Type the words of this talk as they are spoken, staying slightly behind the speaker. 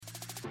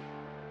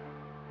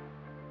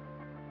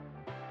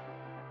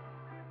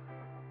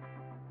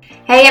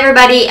Hey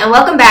everybody, and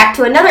welcome back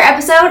to another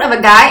episode of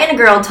A Guy and a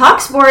Girl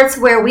Talk Sports,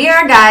 where we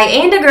are a guy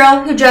and a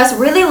girl who just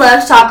really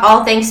love to talk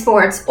all things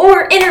sports,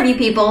 or interview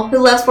people who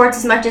love sports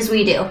as much as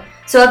we do.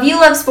 So if you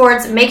love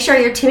sports, make sure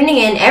you're tuning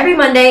in every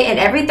Monday and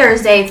every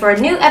Thursday for a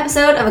new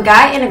episode of A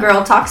Guy and a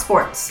Girl Talk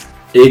Sports.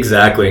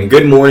 Exactly, and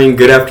good morning,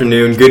 good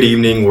afternoon, good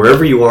evening,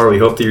 wherever you are. We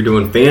hope that you're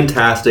doing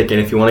fantastic, and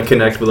if you want to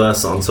connect with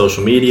us on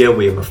social media,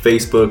 we have a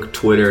Facebook,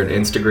 Twitter, and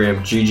Instagram,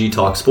 GG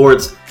Talk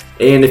Sports.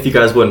 And if you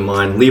guys wouldn't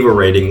mind, leave a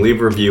rating,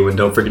 leave a review, and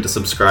don't forget to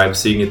subscribe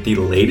so you can get the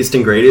latest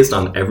and greatest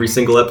on every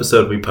single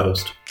episode we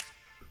post.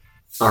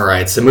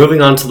 Alright, so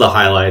moving on to the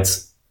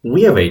highlights.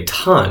 We have a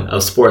ton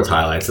of sports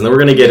highlights, and then we're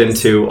going to get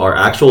into our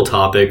actual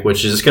topic,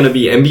 which is just going to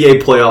be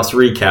NBA playoffs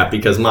recap,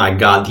 because my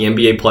god, the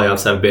NBA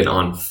playoffs have been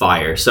on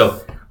fire.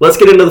 So let's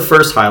get into the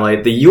first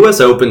highlight. The US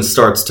Open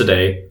starts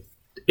today.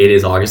 It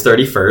is August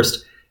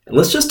 31st. And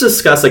let's just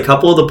discuss a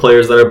couple of the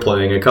players that are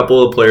playing, a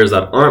couple of players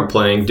that aren't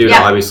playing due to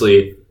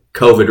obviously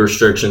COVID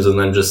restrictions, and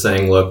then just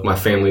saying, look, my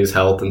family's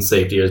health and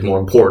safety is more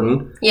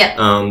important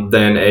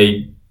than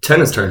a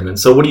tennis tournament.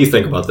 So what do you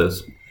think about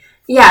this?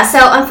 Yeah, so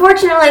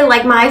unfortunately,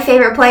 my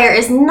favorite player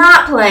is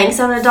not playing,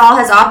 so Nadal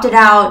has opted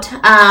out.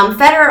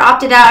 Federer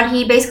opted out.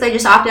 He basically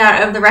just opted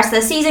out of the rest of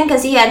the season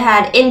because he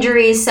had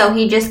injuries, so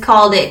he just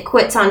called it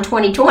quits on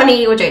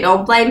 2020, which I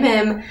don't blame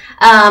him.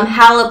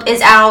 Halep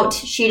is out.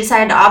 She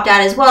decided to opt out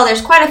as well.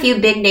 There's quite a few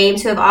big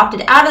names who have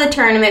opted out of the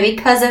tournament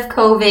because of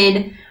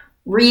COVID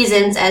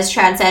reasons, as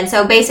Chad said.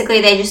 So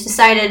basically they just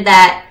decided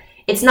that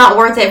it's not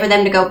worth it for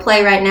them to go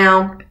play right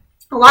now.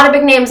 A lot of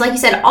big names, like you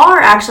said,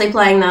 are actually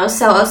playing though.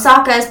 So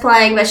Osaka is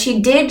playing, but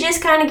she did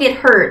just kind of get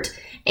hurt.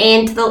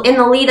 And in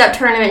the lead-up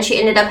tournament, she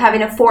ended up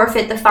having to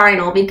forfeit the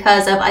final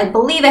because of, I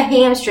believe, a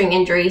hamstring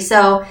injury.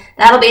 So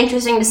that'll be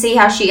interesting to see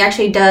how she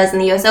actually does in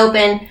the U.S.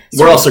 Open.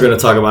 We're also going to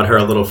talk about her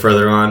a little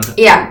further on.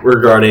 Yeah.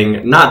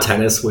 Regarding not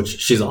tennis, which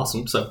she's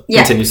awesome. So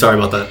continue. Sorry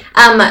about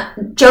that.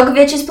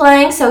 Djokovic is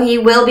playing, so he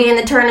will be in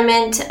the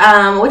tournament,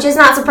 which is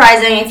not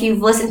surprising if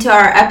you've listened to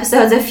our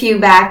episodes a few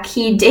back.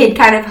 He did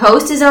kind of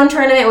host his own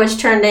tournament, which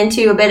turned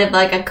into a bit of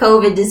like a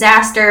COVID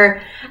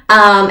disaster.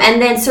 And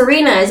then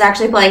Serena is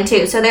actually playing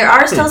too. So there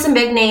are still some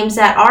big names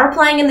that are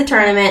playing in the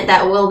tournament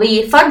that will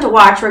be fun to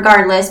watch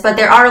regardless, but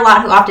there are a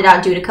lot who opted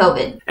out due to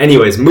COVID.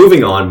 Anyways,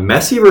 moving on,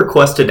 Messi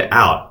requested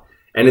out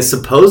and is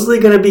supposedly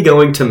going to be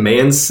going to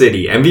Man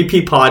City.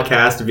 MVP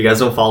podcast, if you guys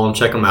don't follow him,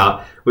 check him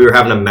out. We were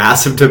having a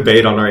massive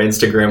debate on our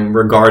Instagram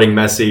regarding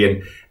Messi,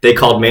 and they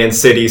called Man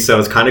City, so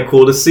it's kind of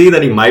cool to see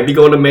that he might be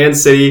going to Man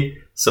City.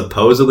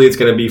 Supposedly, it's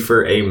going to be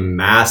for a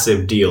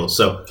massive deal.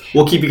 So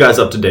we'll keep you guys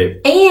up to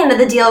date. And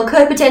the deal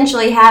could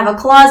potentially have a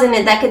clause in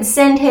it that could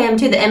send him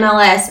to the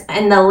MLS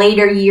in the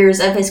later years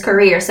of his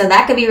career. So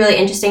that could be really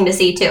interesting to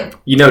see, too.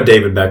 You know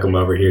David Beckham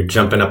over here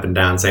jumping up and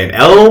down saying,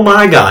 oh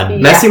my God,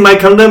 Messi might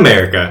come to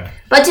America.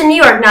 But to New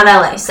York, not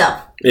LA, so.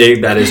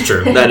 That is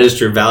true. That is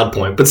true. Valid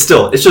point. But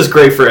still, it's just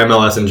great for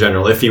MLS in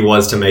general if he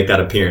was to make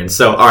that appearance.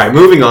 So, all right,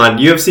 moving on.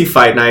 UFC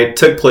Fight Night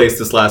took place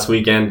this last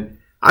weekend.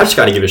 I just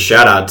got to give a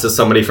shout out to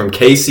somebody from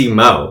KC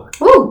Mo.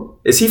 Ooh.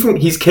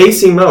 He's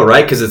KC Mo,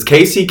 right? Because it's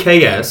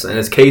KCKS and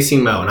it's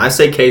KC Mo. And I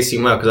say KC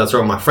Mo because that's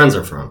where all my friends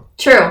are from.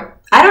 True.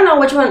 I don't know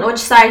which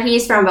side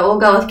he's from, but we'll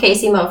go with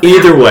KC Mo for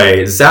Either now.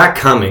 way, Zach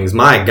Cummings,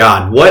 my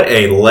God, what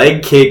a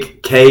leg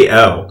kick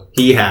KO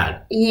he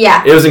had.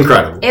 Yeah. It was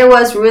incredible. It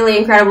was really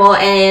incredible,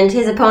 and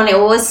his opponent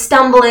was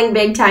stumbling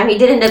big time. He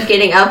did end up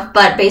getting up,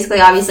 but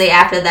basically, obviously,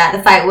 after that,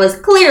 the fight was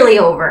clearly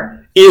over.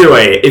 Either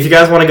way, if you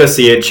guys want to go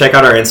see it, check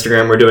out our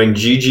Instagram. We're doing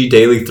GG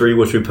Daily 3,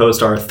 which we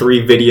post our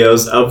 3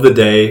 videos of the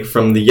day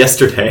from the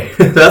yesterday.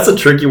 That's a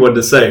tricky one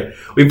to say.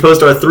 We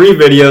post our 3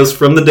 videos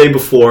from the day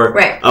before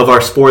of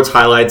our sports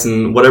highlights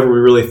and whatever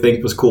we really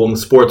think was cool in the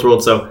sports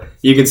world. So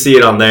you can see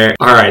it on there.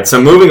 All right,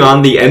 so moving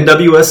on, the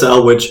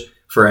NWSL, which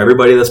for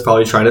everybody that's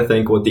probably trying to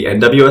think what the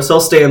NWSL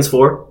stands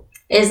for,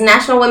 is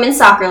National Women's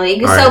Soccer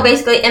League. Right. So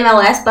basically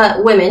MLS,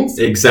 but women's.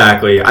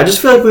 Exactly. I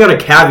just feel like we got to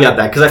caveat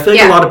that because I feel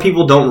like a lot of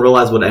people don't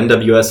realize what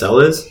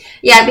NWSL is.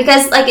 Yeah,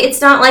 because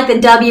it's not like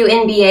the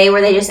WNBA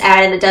where they just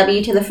added a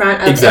W to the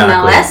front of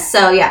MLS.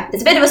 So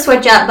it's a bit of a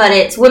switch up, but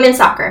it's women's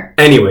soccer.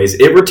 Anyways,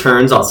 it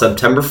returns on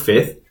September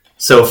 5th.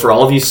 So for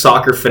all of you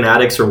soccer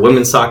fanatics or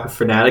women's soccer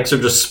fanatics or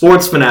just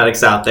sports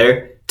fanatics out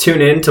there,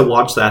 tune in to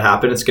watch that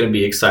happen. It's going to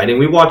be exciting.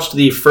 We watched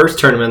the first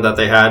tournament that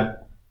they had.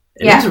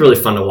 It was really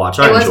fun to watch.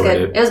 I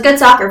enjoyed it. It was good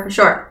soccer, for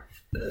sure.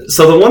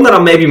 So the one that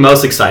I'm maybe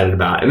most excited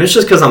about, and it's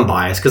just because I'm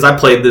biased, because I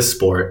played this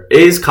sport,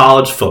 is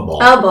college football.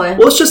 Oh, boy. Well,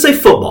 let's just say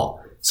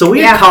football. So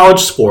we had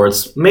college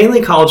sports,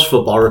 mainly college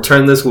football,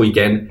 return this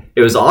weekend.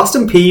 It was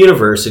Austin Peay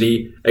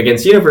University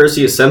against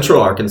University of Central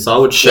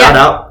Arkansas, which shout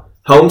out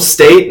home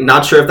state.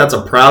 Not sure if that's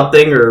a proud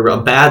thing or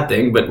a bad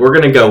thing, but we're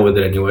going to go with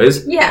it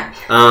anyways. Yeah.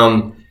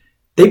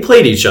 They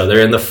played each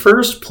other, and the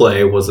first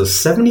play was a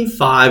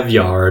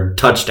 75-yard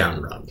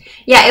touchdown run.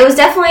 Yeah, it was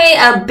definitely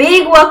a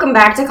big welcome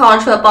back to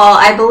college football.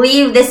 I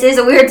believe this is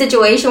a weird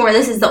situation where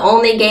this is the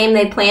only game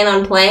they plan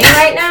on playing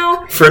right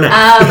now. For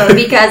now.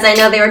 Because I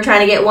know they were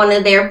trying to get one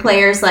of their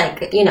players,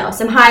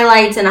 some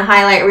highlights and a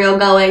highlight reel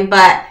going.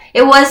 But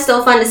it was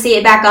still fun to see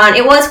it back on.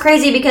 It was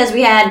crazy because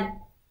we had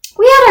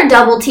our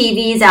double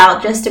TVs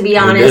out, just to be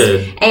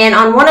honest. And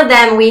on one of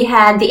them, we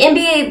had the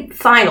NBA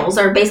Finals,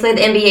 or basically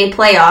the NBA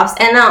playoffs.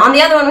 And on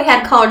the other one, we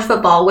had college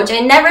football, which I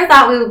never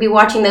thought we would be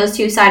watching those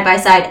two side by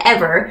side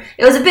ever.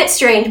 It was a bit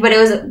strange, but it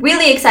was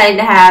really exciting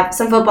to have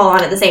some football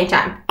on at the same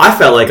time. I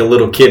felt like a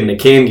little kid in a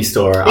candy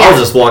store. Yeah. I was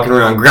just walking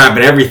around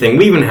grabbing everything.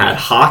 We even had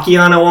hockey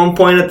on at one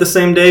point at the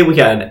same day. We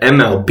had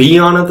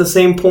MLB on at the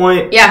same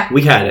point. Yeah.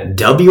 We had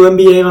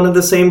WNBA on at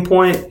the same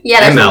point.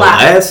 Yeah, there's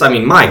MLS. I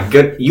mean, my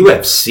good,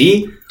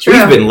 UFC. True.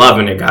 We've been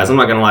loving it, guys. I'm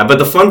not going to lie. But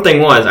the fun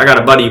thing was, I got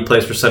a buddy who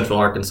plays for Central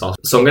Arkansas.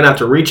 So I'm going to have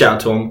to reach out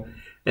to him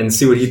and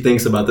see what he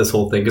thinks about this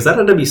whole thing. Because that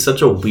had to be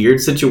such a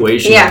weird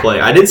situation to play.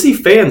 I did see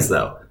fans,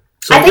 though.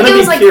 So I think it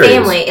was like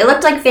family. It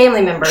looked like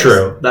family members.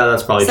 True.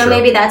 That's probably true. So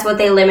maybe that's what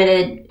they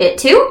limited it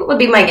to, would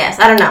be my guess.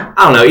 I don't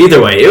know.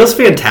 Either way, it was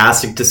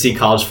fantastic to see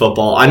college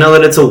football. I know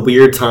that it's a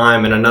weird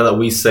time, and I know that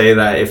we say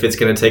that if it's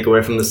going to take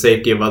away from the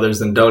safety of others,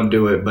 then don't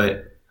do it.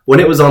 But when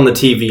it was on the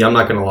TV, I'm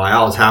not going to lie,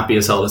 I was happy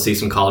as hell to see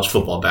some college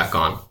football back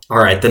on. All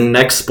right, the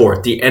next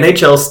sport, the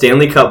NHL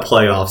Stanley Cup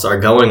playoffs are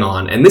going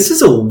on. And this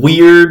is a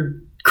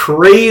weird,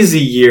 crazy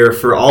year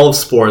for all of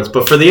sports.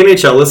 But for the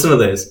NHL, listen to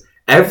this.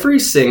 Every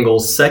single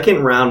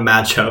second round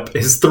matchup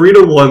is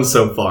 3-1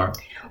 so far.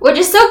 Which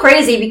is so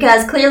crazy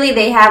because clearly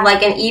they have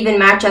like an even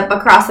matchup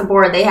across the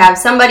board. They have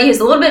somebody who's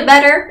a little bit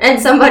better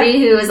and somebody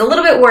who is a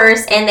little bit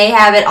worse, and they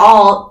have it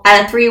all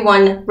at a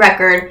 3-1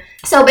 record.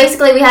 So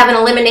basically we have an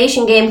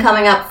elimination game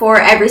coming up for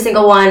every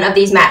single one of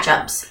these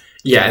matchups.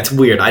 Yeah, it's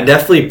weird. I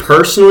definitely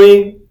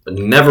personally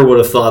never would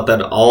have thought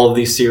that all of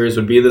these series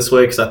would be this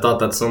way, because I thought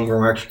that some of them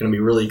were actually going to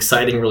be really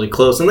exciting, really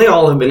close, and they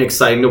all have been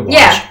exciting to watch.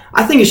 Yeah.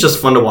 I think it's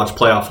just fun to watch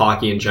playoff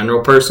hockey in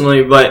general,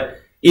 personally, but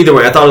either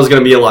way, I thought it was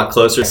going to be a lot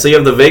closer. So you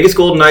have the Vegas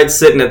Golden Knights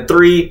sitting at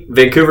 3,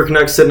 Vancouver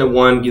Canucks sitting at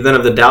 1. You then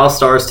have the Dallas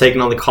Stars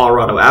taking on the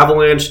Colorado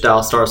Avalanche.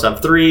 Dallas Stars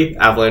have 3,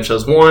 Avalanche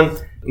has 1.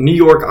 New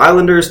York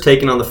Islanders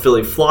taking on the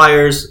Philly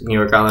Flyers. New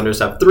York Islanders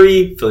have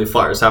 3, Philly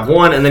Flyers have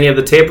 1. And then you have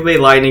the Tampa Bay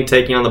Lightning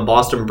taking on the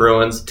Boston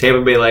Bruins.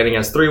 Tampa Bay Lightning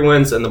has 3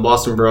 wins, and the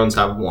Boston Bruins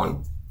have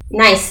 1.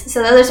 Nice.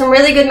 So those are some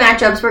really good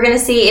matchups. We're going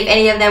to see if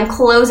any of them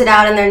close it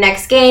out in their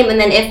next game. And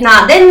then if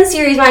not, then the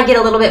series might get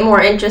a little bit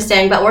more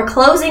interesting. But we're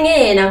closing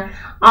in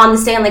on the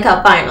Stanley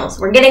Cup Finals.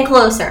 We're getting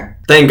closer.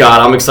 Thank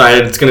God. I'm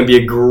excited. It's going to be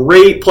a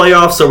great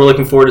playoff, so we're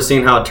looking forward to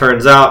seeing how it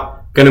turns out.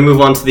 Going to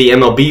move on to the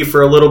MLB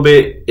for a little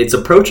bit. It's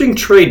approaching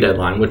trade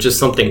deadline, which is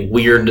something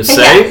weird to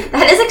say. Yeah,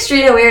 that is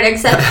extremely weird,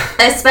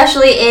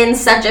 especially in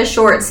such a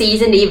short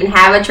season to even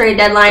have a trade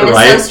deadline. It's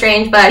so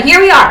strange, but here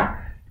we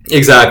are.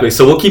 Exactly.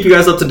 So we'll keep you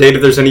guys up to date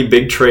if there's any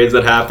big trades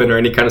that happen or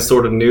any kind of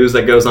sort of news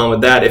that goes on with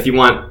that. If you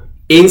want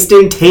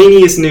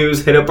instantaneous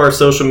news, hit up our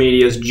social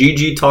medias,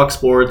 GG Talk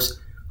Sports.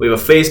 We have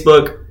a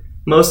Facebook.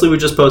 Mostly we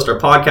just post our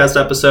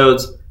podcast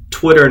episodes.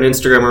 Twitter and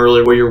Instagram are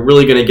really where you're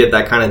really going to get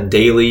that kind of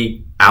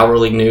daily,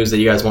 hourly news that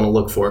you guys want to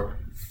look for.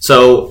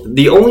 So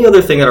the only other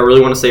thing that I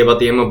really want to say about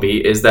the MLB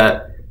is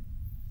that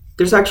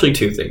there's actually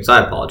 2 things.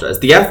 I apologize.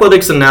 The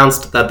Athletics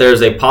announced that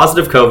there's a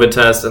positive COVID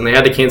test, and they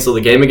had to cancel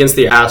the game against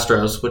the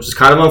Astros, which is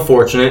kind of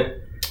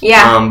unfortunate.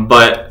 Yeah.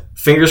 But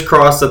fingers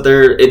crossed that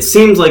it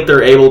seems like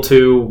they're able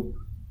to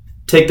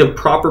take the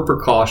proper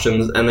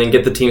precautions and then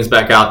get the teams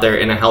back out there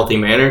in a healthy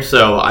manner.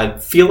 So I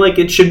feel like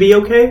it should be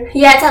okay.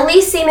 Yeah, it's at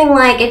least seeming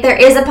like if there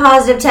is a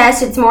positive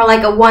test, it's more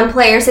like a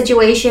one-player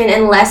situation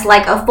and less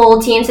like a full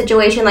team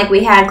situation like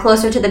we had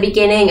closer to the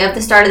beginning of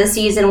the start of the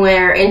season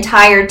where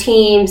entire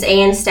teams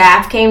and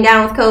staff came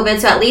down with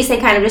COVID. So at least they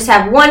kind of just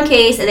have one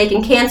case and they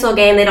can cancel a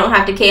game. They don't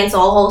have to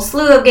cancel a whole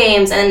slew of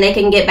games, and then they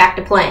can get back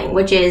to playing,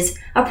 which is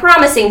a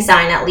promising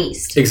sign at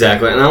least.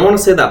 Exactly. And I want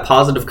to say that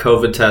positive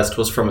COVID test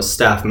was from a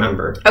staff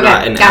member,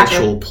 not an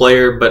actual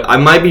player, but I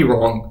might be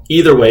wrong.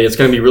 Either way, it's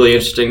going to be really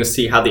interesting to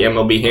see how the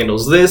MLB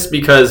handles this,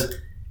 because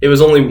it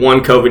was only one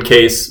COVID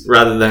case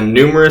rather than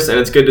numerous, and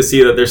it's good to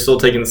see that they're still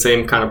taking the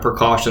same kind of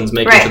precautions,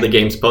 making sure the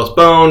game's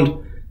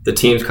postponed, the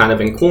team's kind of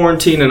in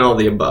quarantine, and all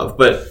the above.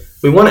 But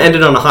we want to end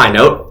it on a high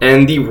note,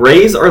 and the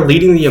Rays are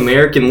leading the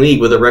American League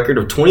with a record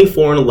of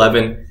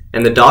 24-11,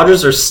 and the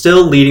Dodgers are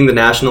still leading the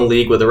National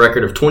League with a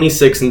record of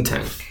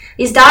 26-10.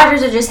 These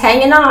Dodgers are just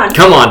hanging on.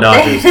 Come on,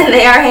 Dodgers.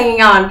 They are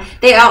hanging on.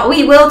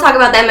 We will talk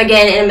about them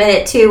again in a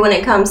minute, too, when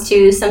it comes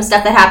to some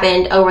stuff that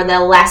happened over the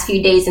last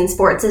few days in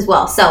sports as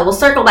well. So we'll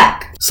circle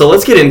back. So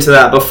let's get into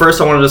that. But first,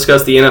 I want to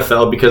discuss the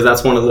NFL, because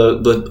that's one of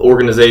the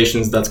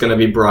organizations that's going to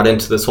be brought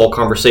into this whole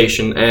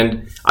conversation.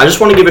 And I just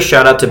want to give a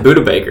shout out to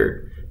Budda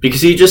Baker,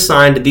 because he just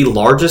signed the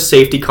largest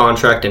safety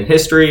contract in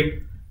history.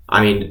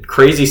 I mean,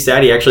 crazy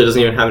stat, he actually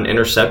doesn't even have an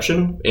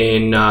interception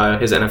in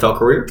his NFL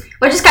career.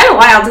 Which is kind of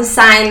wild to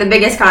sign the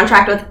biggest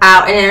contract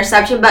without an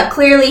interception, but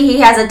clearly he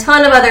has a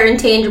ton of other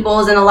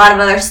intangibles and a lot of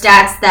other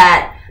stats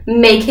that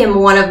make him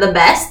one of the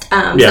best.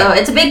 So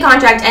it's a big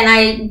contract, and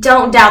I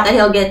don't doubt that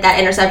he'll get that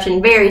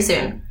interception very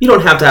soon. You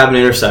don't have to have an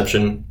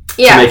interception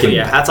to make it.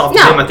 Yeah, hats off to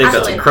him. I think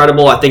that's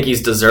incredible. I think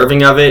he's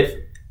deserving of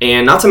it.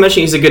 And not to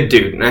mention, he's a good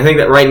dude. And I think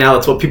that right now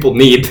that's what people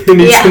need. They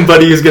need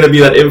somebody who's going to be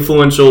that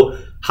influential,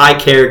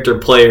 high-character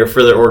player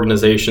for their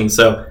organization.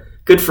 So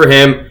good for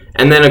him.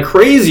 And then a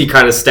crazy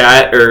kind of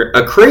stat, or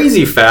a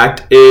crazy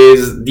fact,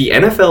 is the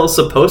NFL is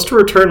supposed to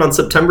return on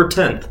September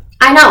 10th.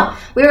 I know.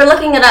 We were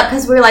looking it up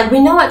because we were like, we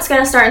know it's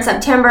going to start in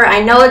September.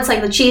 I know it's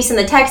like the Chiefs and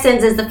the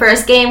Texans is the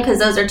first game because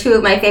those are two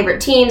of my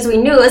favorite teams. We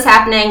knew it was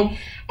happening.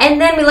 And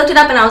then we looked it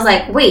up and I was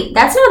like, wait,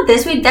 that's not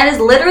this week. That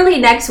is literally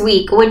next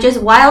week, which is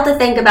wild to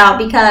think about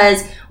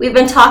because we've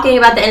been talking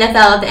about the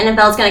NFL. If the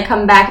NFL is going to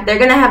come back, they're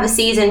going to have a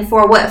season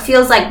for what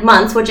feels like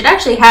months, which it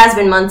actually has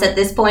been months at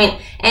this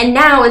point. And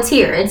now it's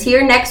here. It's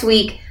here next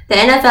week. The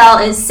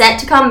NFL is set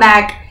to come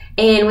back.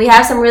 And we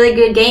have some really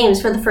good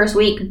games for the first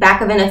week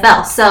back of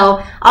NFL.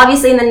 So,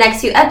 obviously, in the next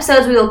few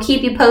episodes, we will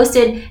keep you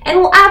posted. And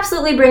we'll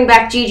absolutely bring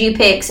back GG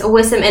Picks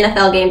with some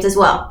NFL games as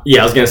well.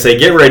 Yeah, I was going to say,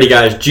 get ready,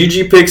 guys.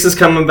 GG Picks is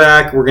coming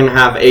back. We're going to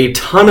have a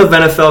ton of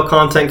NFL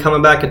content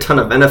coming back, a ton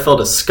of NFL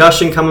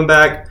discussion coming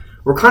back.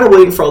 We're kind of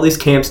waiting for all these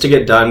camps to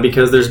get done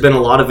because there's been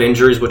a lot of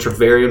injuries, which are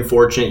very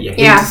unfortunate. You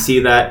hate to see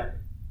that.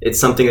 It's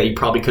something that you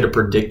probably could have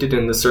predicted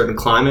in this certain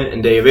climate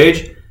and day of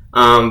age.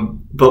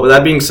 But with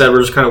that being said, we're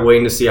just kind of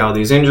waiting to see how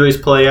these injuries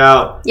play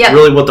out,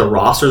 really what the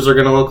rosters are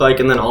going to look like,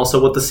 and then also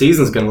what the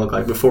season's going to look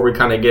like before we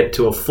kind of get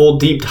to a full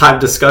deep dive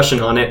discussion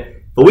on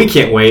it. But we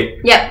can't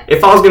wait.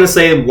 If I was going to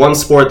say one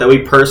sport that we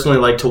personally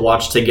like to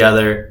watch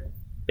together,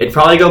 it'd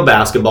probably go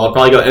basketball. It'd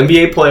probably go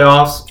NBA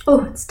playoffs.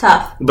 Oh, it's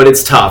tough. But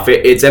it's tough.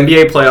 It's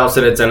NBA playoffs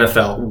and it's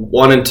NFL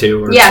 1 and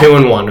 2 or 2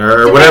 and 1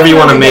 or whatever you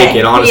want to make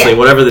it, honestly,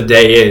 whatever the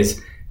day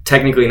is.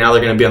 Technically, now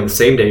they're going to be on the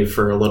same day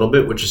for a little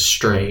bit, which is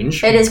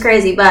strange. It is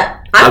crazy,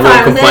 but I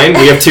won't complain.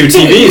 We have 2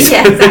 TVs.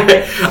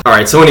 Exactly. All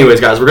right, so anyways,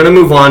 guys, we're going to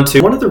move on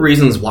to one of the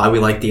reasons why we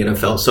like the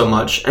NFL so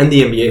much and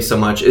the NBA so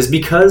much is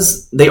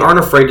because they aren't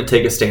afraid to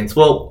take a stance.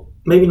 Well,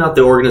 maybe not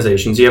the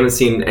organizations. You haven't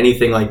seen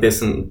anything like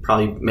this in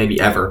probably maybe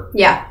ever.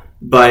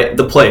 But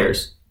the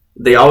players.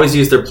 They always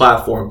use their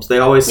platforms. They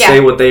always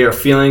say what they are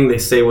feeling. They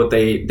say what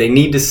they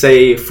need to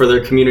say for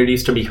their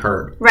communities to be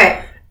heard.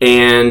 Right.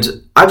 And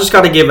I just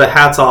got to give a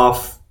hats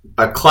off,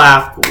 a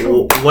clap,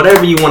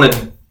 whatever you want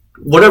to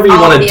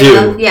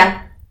do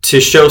to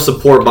show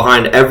support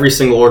behind every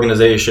single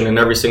organization and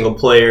every single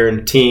player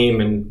and team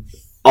and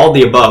all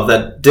the above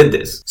that did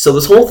this. So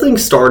this whole thing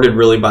started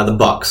really by the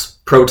Bucks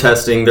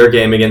protesting their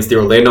game against the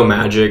Orlando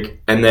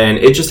Magic, and then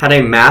it just had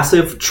a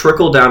massive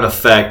trickle-down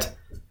effect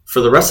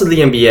for the rest of the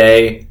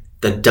NBA,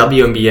 the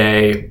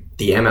WNBA,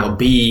 the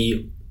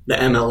MLB, the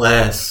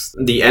MLS,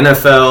 the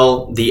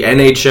NFL, the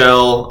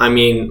NHL. I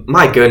mean,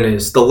 my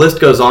goodness, the list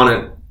goes on.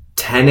 And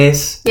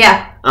tennis.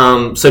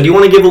 So do you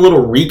want to give a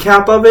little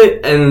recap of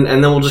it and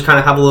then we'll just kind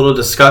of have a little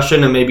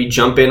discussion and maybe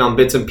jump in on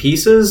bits and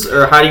pieces?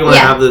 Or how do you want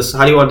to have this?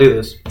 How do you want to do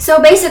this?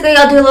 So basically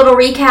I'll do a little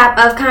recap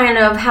of kind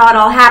of how it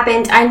all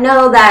happened. I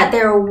know that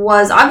there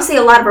was obviously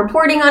a lot of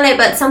reporting on it,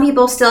 but some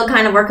people still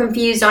kind of were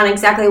confused on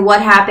exactly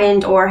what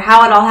happened or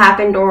how it all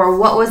happened or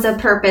what was the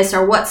purpose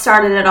or what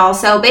started it all.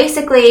 So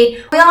basically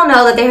we all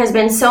know that there has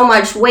been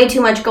way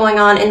too much going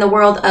on in the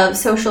world of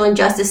social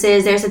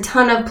injustices. There's a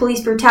ton of police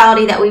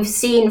brutality that we've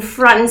seen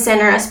front and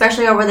center,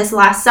 especially over this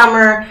last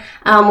summer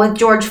with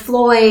George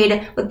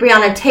Floyd, with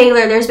Breonna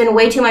Taylor. There's been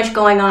way too much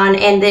going on,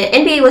 and the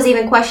NBA was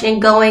even questioning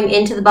going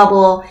into the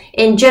bubble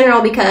in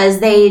general because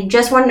they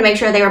just wanted to make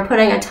sure they were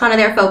putting a ton of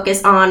their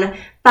focus on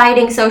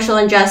fighting social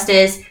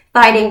injustice,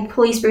 fighting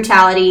police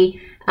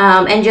brutality,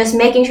 and just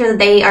making sure that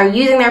they are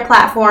using their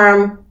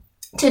platform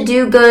to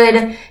do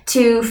good,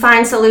 to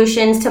find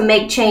solutions, to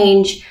make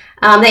change.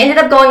 They ended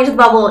up going into the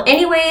bubble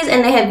anyways,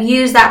 and they have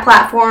used that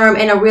platform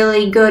in a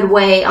really good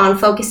way on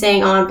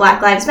focusing on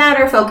Black Lives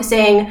Matter,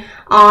 focusing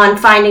on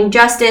finding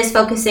justice,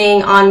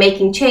 focusing on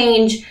making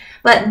change.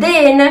 But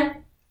then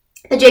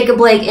the Jacob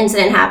Blake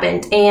incident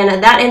happened,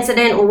 and that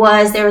incident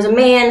was there was a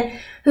man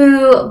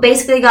who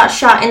basically got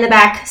shot in the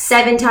back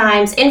 7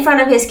 times in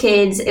front of his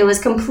kids. It was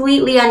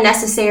completely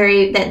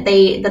unnecessary that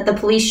the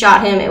police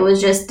shot him. It was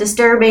just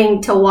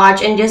disturbing to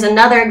watch, and just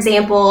another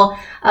example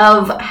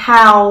of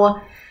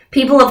how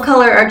people of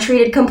color are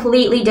treated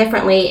completely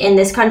differently in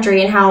this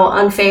country and how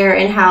unfair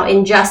and how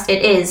unjust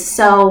it is.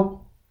 So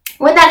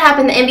when that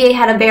happened, the NBA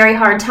had a very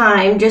hard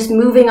time just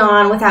moving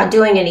on without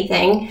doing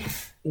anything.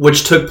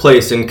 Which took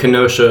place in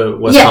Kenosha,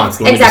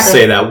 Wisconsin. Let me just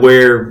say that.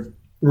 We're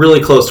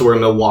really close to where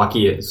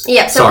Milwaukee is.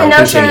 So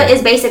Kenosha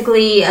is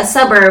basically a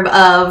suburb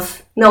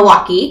of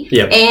Milwaukee.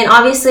 And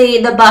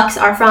obviously the Bucks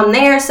are from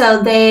there,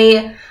 so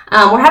they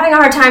were having a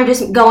hard time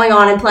just going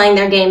on and playing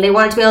their game. They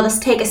wanted to be able to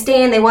take a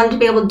stand. They wanted to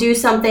be able to do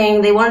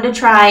something. They wanted to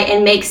try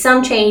and make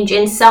some change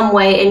in some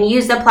way and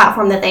use the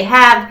platform that they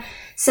have.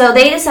 So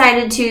they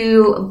decided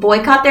to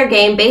boycott their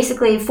game,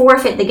 basically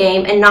forfeit the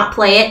game and not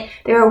play it.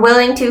 They were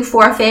willing to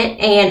forfeit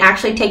and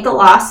actually take the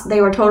loss.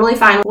 They were totally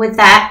fine with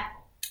that.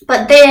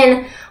 But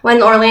then when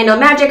the Orlando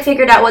Magic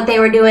figured out what they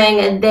were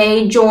doing,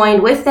 they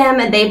joined with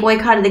them and they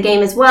boycotted the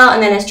game as well.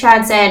 And then as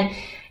Chad said,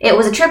 it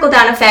was a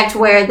trickle-down effect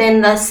where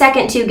then the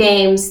second 2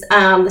 games,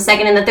 the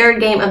second and the third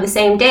game of the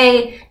same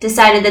day,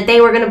 decided that they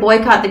were going to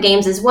boycott the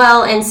games as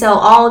well. And so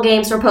all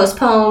games were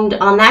postponed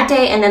on that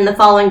day and then the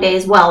following day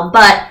as well.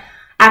 But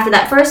after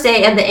that first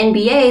day of the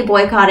NBA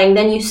boycotting,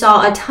 then you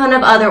saw a ton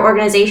of other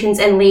organizations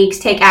and leagues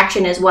take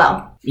action as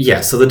well.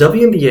 Yeah, so the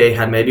WNBA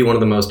had maybe one of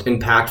the most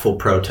impactful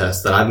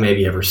protests that I've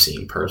maybe ever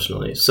seen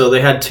personally. So they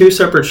had 2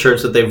 separate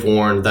shirts that they've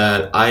worn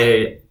that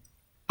I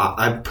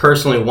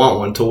personally want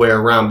one to wear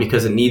around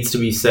because it needs to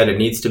be said, it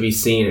needs to be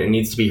seen, it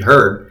needs to be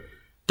heard.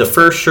 The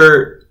first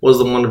shirt was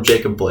the one of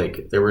Jacob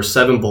Blake. There were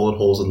 7 bullet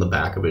holes in the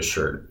back of his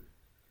shirt.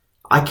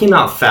 I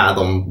cannot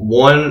fathom,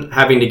 one,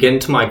 having to get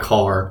into my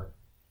car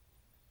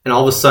and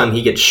all of a sudden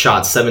he gets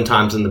shot 7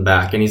 times in the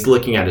back and he's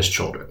looking at his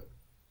children.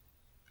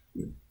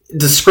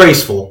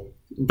 Disgraceful.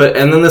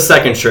 And then the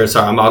second shirt,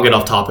 sorry, I'll get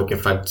off topic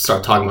if I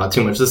start talking about it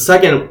too much. The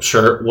second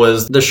shirt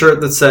was the shirt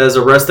that says,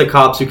 "Arrest the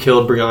cops who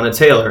killed Breonna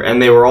Taylor." And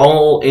they were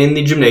all in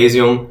the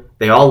gymnasium.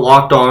 They all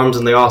locked arms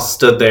and they all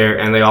stood there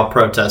and they all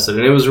protested.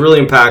 And it was really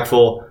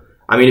impactful.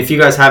 I mean, if you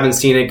guys haven't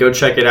seen it, go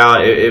check it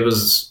out. It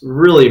was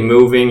really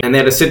moving. And they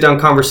had a sit-down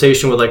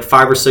conversation with like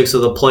 5 or 6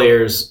 of the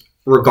players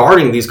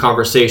regarding these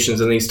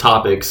conversations and these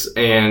topics.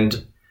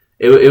 And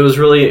it was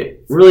really,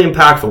 really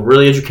impactful,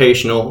 really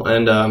educational,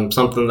 and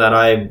something that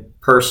I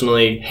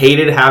personally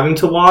hated having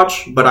to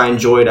watch, but I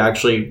enjoyed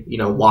actually,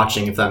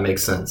 watching, if that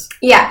makes sense.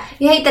 Yeah,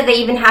 you hate that they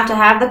even have to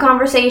have the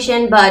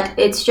conversation, but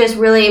it's just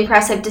really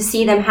impressive to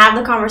see them have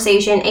the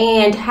conversation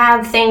and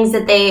have things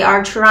that they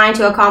are trying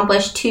to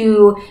accomplish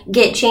to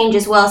get change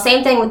as well.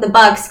 Same thing with the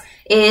Bucks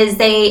is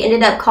they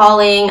ended up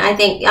calling,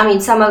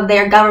 some of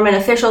their government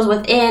officials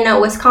within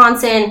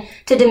Wisconsin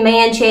to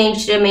demand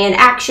change, to demand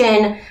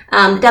action.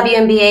 The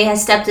WNBA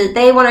has steps that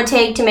they want to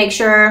take to make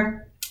sure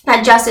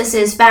that justice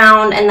is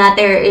found and that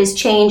there is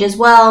change as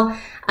well.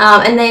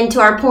 And then to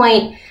our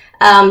point,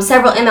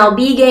 several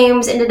MLB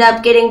games ended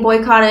up getting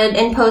boycotted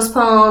and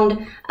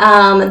postponed.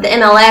 The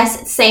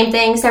MLS, same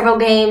thing, several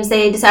games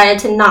they decided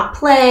to not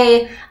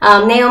play.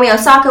 Naomi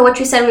Osaka, which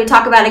we said we would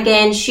talk about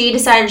again, she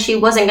decided she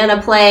wasn't going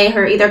to play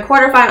her either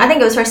quarterfinal, I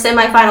think it was her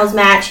semifinals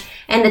match,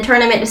 and the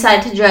tournament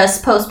decided to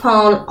just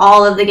postpone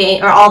all of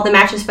the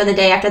matches for the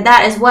day after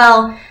that as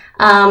well.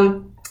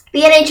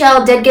 The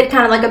NHL did get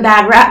kind of like a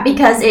bad rap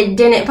because it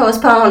didn't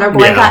postpone or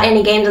boycott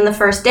any games on the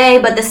first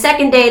day, but the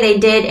second day they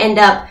did end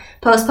up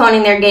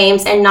postponing their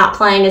games and not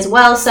playing as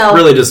well. So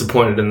really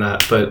disappointed in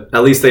that, but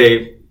at least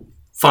they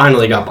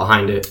finally got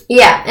behind it.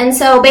 Yeah, and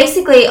so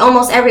basically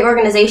almost every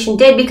organization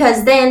did,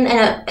 because then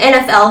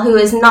NFL, who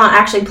is not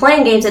actually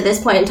playing games at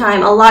this point in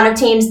time, a lot of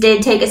teams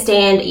did take a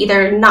stand,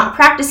 either not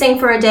practicing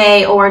for a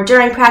day or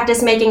during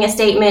practice making a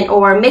statement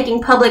or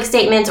making public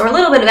statements or a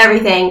little bit of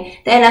everything.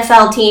 The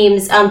NFL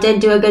teams did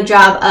do a good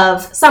job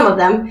of, some of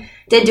them,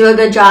 did do a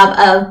good job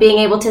of being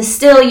able to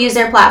still use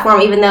their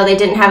platform even though they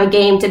didn't have a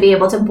game to be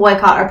able to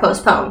boycott or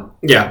postpone.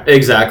 Yeah,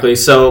 exactly.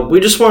 So we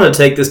just want to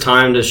take this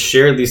time to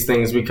share these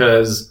things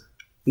because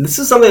this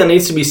is something that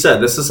needs to be said.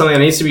 This is something that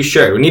needs to be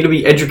shared. We need to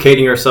be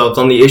educating ourselves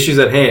on the issues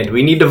at hand.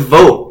 We need to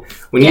vote.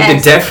 We need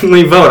to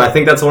definitely vote. I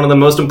think that's one of the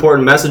most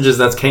important messages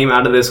that's came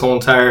out of this whole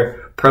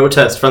entire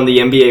protest from the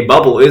NBA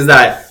bubble, is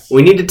that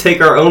we need to take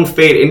our own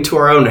fate into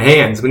our own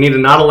hands. We need to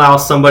not allow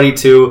somebody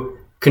to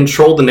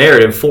control the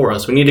narrative for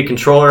us. We need to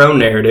control our own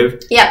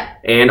narrative.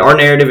 Yep. And our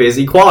narrative is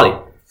equality.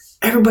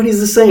 Everybody's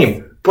the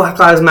same. Black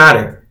Lives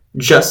Matter.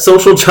 Just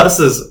social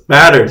justice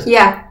matters.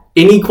 Yeah.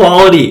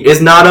 Inequality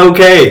is not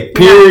okay,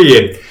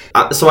 period.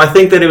 So I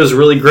think that it was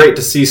really great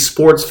to see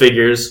sports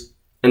figures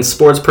and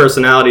sports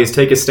personalities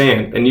take a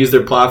stand and use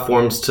their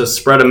platforms to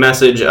spread a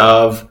message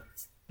of,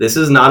 this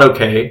is not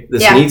okay,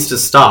 this needs to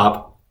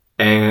stop,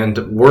 and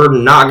we're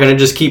not going to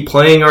just keep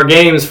playing our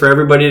games for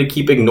everybody to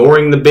keep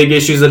ignoring the big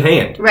issues at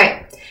hand.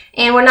 Right.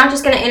 And we're not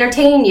just going to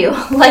entertain you.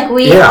 Like,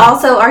 we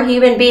also are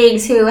human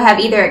beings who have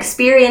either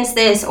experienced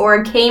this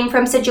or came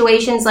from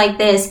situations like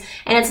this,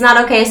 and it's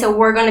not okay, so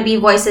we're going to be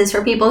voices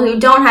for people who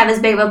don't have as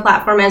big of a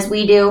platform as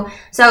we do.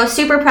 So I was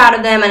super proud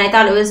of them, and I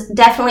thought it was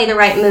definitely the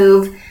right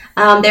move.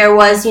 There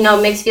was,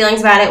 mixed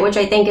feelings about it, which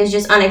I think is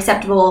just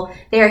unacceptable.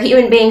 They are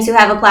human beings who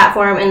have a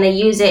platform, and they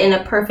use it in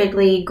a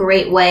perfectly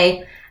great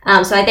way.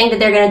 So I think that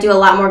they're going to do a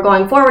lot more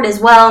going forward as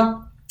well.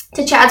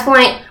 To Chad's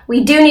point,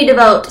 we do need to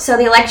vote. So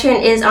the election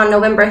is on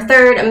November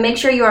 3rd. And make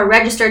sure you are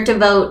registered to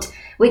vote.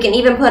 We can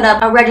even put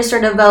up a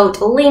register to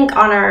vote link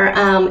on our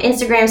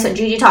Instagram, so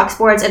GG Talk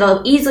Sports.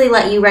 It'll easily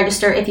let you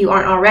register if you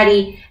aren't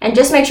already. And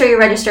just make sure you're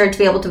registered to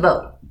be able to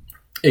vote.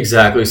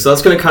 Exactly. So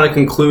that's going to kind of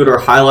conclude our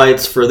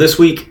highlights for this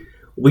week.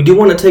 We do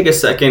want to take a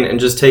second and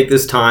just take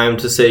this time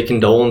to say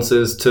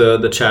condolences to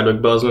the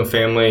Chadwick Boseman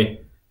family.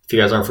 If you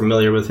guys aren't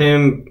familiar with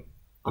him,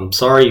 I'm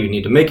sorry, you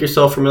need to make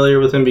yourself familiar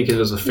with him because he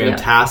was a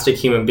fantastic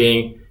human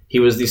being. He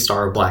was the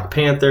star of Black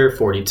Panther,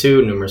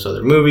 42, numerous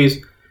other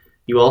movies.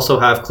 You also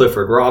have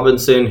Clifford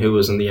Robinson, who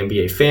was in the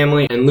NBA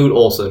family, and Lute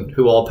Olson,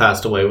 who all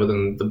passed away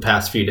within the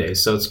past few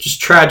days. So it's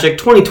just tragic.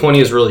 2020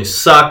 has really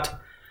sucked.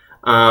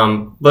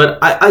 But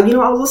I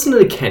was listening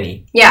to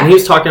Kenny. Yeah. And he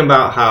was talking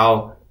about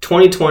how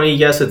 2020,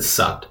 yes, it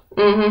sucked.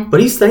 Mm-hmm. But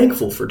he's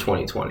thankful for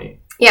 2020.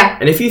 Yeah.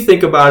 And if you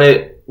think about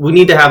it, we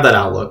need to have that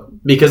outlook.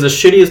 because as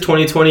shitty as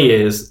 2020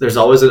 is, there's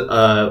always a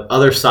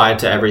other side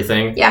to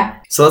everything. Yeah.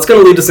 So that's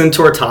going to lead us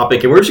into our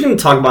topic, and we're just going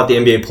to talk about the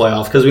NBA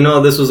playoffs because we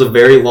know this was a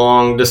very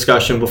long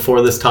discussion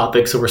before this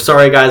topic. So we're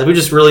sorry, guys. We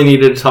just really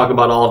needed to talk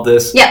about all of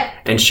this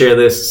and share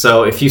this.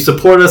 So if you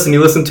support us and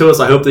you listen to us,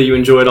 I hope that you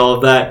enjoyed all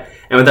of that.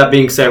 And with that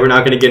being said, we're now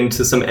going to get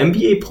into some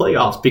NBA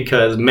playoffs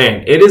because,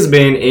 man, it has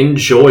been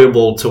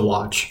enjoyable to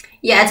watch.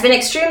 Yeah, it's been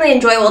extremely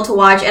enjoyable to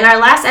watch. In our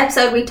last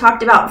episode, we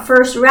talked about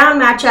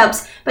first-round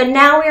matchups, but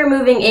now we are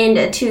moving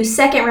into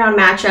second-round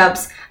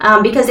matchups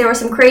because there were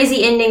some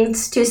crazy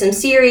endings to some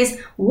series.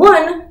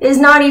 One is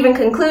not even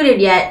concluded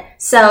yet,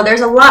 so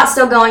there's a lot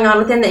still going on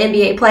within the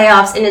NBA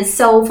playoffs, and it's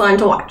so fun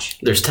to watch.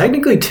 There's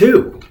technically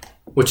two,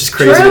 which is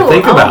crazy to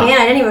think about. Oh,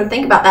 man, I didn't even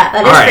think about that.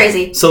 That is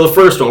crazy. So the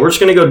first one, we're just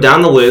going to go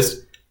down the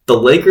list. The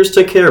Lakers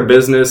took care of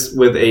business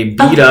with a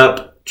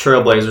beat-up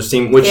Trailblazers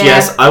team, which,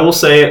 yes, I will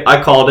say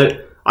I called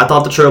it. I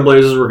thought the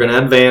Trailblazers were going to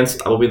advance.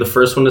 I will be the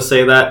first one to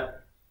say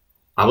that.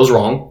 I was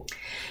wrong.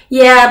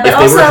 Yeah, but if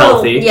they were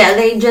healthy. Yeah,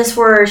 they just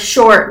were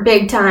short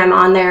big time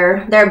on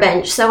their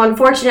bench. So,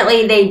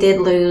 unfortunately, they did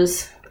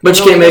lose. But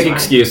you can't make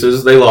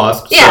excuses. They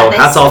lost. Yeah, so,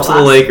 hats off to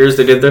the Lakers.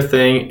 They did their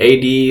thing.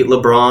 AD,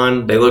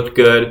 LeBron, they looked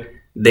good.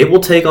 They will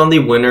take on the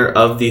winner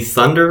of the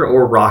Thunder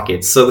or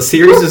Rockets. So the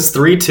series is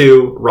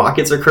 3-2.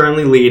 Rockets are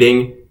currently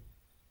leading.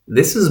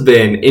 This has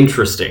been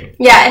interesting.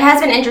 Yeah, it has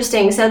been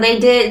interesting. So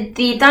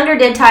the Thunder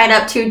did tie it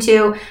up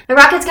 2-2. The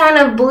Rockets kind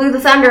of blew the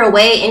Thunder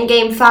away in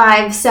Game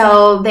 5,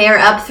 so they are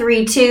up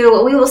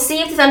 3-2. We will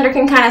see if the Thunder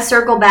can kind of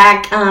circle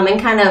back and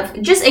kind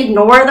of just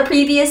ignore the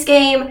previous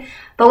game.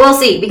 But we'll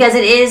see, because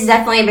it is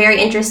definitely very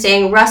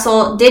interesting.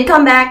 Russell did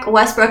come back.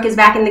 Westbrook is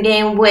back in the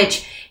game,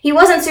 which he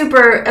wasn't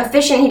super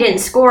efficient. He didn't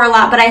score a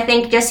lot, but I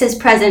think just his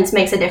presence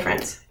makes a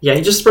difference. Yeah,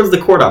 he just spreads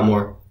the court out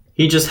more.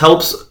 He just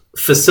helps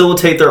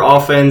facilitate their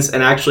offense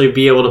and actually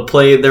be able to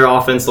play their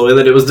offense the way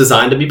that it was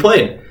designed to be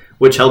played,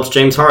 which helps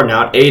James Harden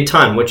out a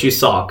ton, which you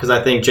saw, because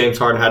I think James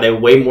Harden had a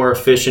way more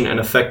efficient and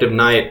effective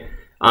night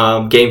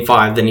Game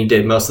 5 than he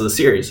did most of the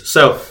series.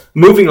 So,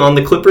 moving on,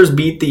 the Clippers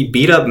beat the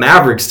beat-up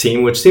Mavericks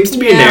team, which seems to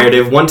be a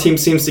narrative. One team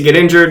seems to get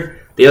injured,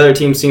 the other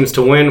team seems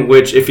to win,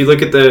 which if you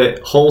look at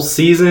the whole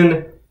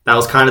season, that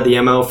was kind of the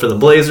MO for the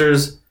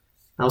Blazers.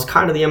 That was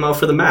kind of the MO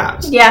for the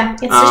Mavs. Yeah,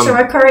 it's just a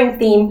recurring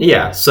theme.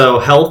 Yeah, so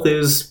health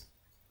is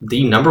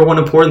the number one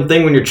important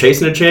thing when you're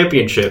chasing a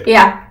championship.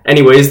 Yeah.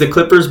 Anyways, the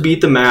Clippers beat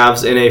the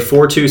Mavs in a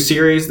 4-2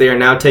 series. They are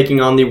now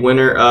taking on the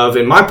winner of,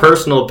 in my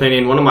personal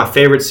opinion, one of my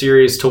favorite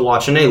series to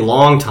watch in a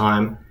long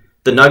time.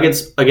 The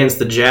Nuggets against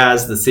the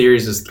Jazz. The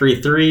series is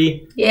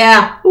 3-3.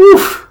 Yeah.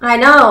 Oof. I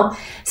know.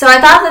 So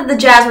I thought that the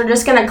Jazz were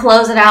just going to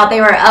close it out.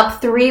 They were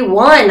up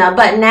 3-1,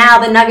 but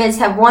now the Nuggets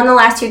have won the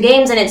last two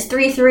games, and it's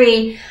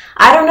 3-3.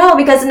 I don't know,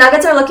 because the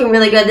Nuggets are looking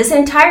really good. This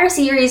entire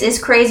series is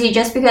crazy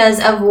just because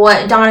of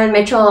what Donovan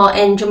Mitchell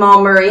and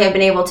Jamal Murray have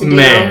been able to do.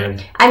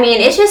 Man. I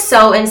mean, it's just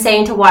so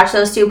insane to watch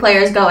those two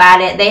players go at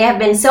it. They have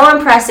been so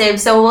impressive,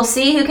 so we'll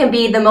see who can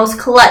be the most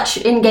clutch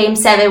in Game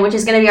 7, which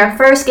is going to be our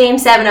first Game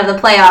 7 of the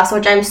playoffs,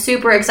 which I'm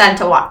super excited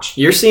to watch.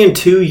 You're seeing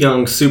two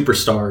young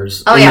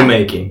superstars in the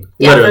making.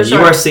 Yeah, literally. for sure.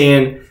 You are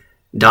seeing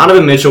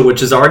Donovan Mitchell, which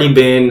has already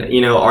been,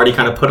 already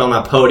kind of put on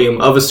that podium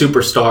of a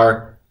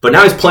superstar. But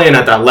now he's playing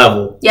at that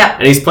level. Yeah.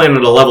 And he's playing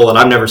at a level that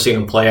I've never seen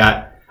him play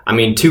at. I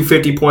mean, 2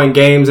 50-point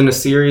games in a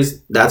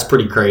series, that's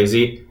pretty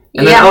crazy.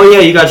 And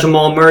then, you got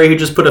Jamal Murray who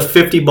just put a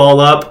 50 ball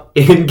up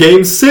in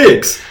Game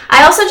 6.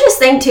 I also just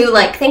think, too,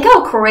 think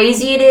how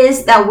crazy it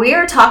is that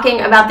we're talking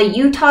about the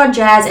Utah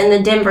Jazz and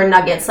the Denver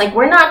Nuggets.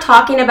 We're not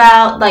talking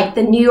about,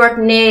 the New York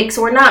Knicks.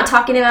 We're not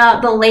talking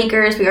about the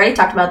Lakers. We already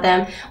talked about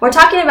them. We're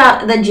talking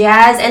about the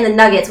Jazz and the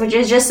Nuggets, which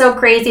is just so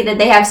crazy that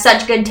they have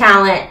such good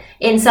talent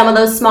in some of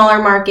those smaller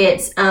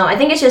markets. I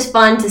think it's just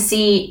fun to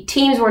see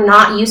teams we're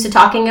not used to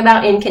talking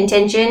about in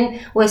contention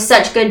with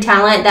such good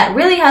talent that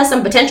really has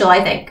some potential,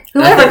 I think.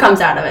 Whoever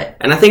comes out of it.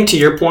 And I think to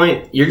your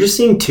point, you're just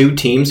seeing two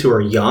teams who are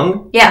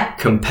young,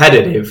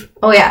 competitive,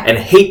 and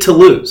hate to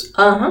lose.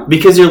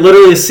 Because you're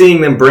literally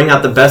seeing them bring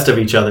out the best of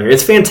each other.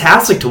 It's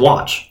fantastic to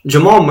watch.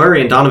 Jamal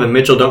Murray and Donovan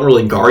Mitchell don't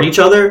really guard each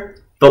other,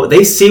 but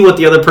they see what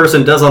the other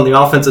person does on the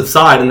offensive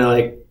side, and they're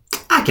like,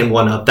 I can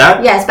one-up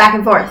that. Yeah, it's back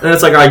and forth. And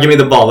it's like, all right, give me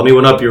the ball. Let me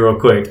one-up you real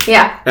quick.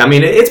 Yeah. I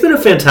mean, it's been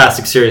a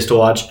fantastic series to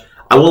watch.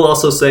 I will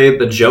also say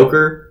the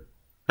Joker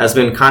has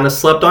been kind of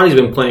slept on. He's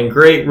been playing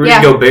great. Rudy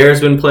Gobert's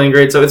been playing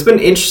great. So it's been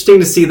interesting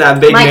to see that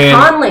big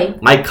man.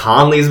 Mike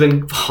Conley's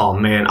been... Oh,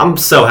 man. I'm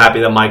so happy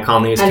that Mike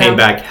Conley came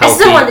back healthy. I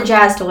still want the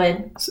Jazz to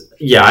win.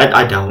 Yeah,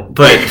 I don't.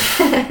 But...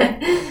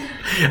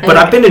 but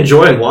I've been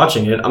enjoying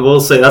watching it. I will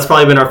say that's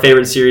probably been our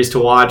favorite series to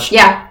watch.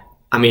 Yeah.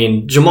 I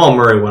mean, Jamal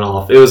Murray went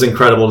off. It was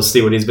incredible to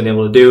see what he's been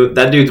able to do.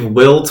 That dude's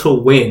will to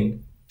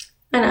win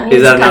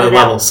is at another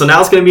level. So now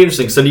it's going to be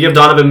interesting. So do you have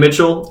Donovan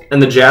Mitchell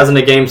and the Jazz in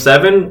a Game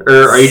 7?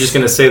 Or are you just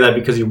going to say that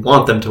because you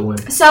want them to win?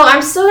 So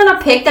I'm still going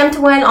to pick them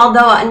to win,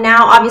 although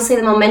now obviously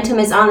the momentum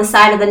is on the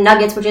side of the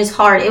Nuggets, which is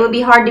hard. It would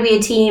be hard to be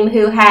a team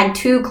who had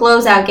 2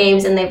 closeout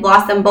games and they've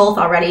lost them both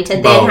already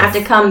to then have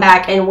to come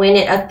back and win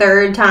it a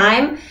third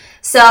time.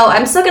 So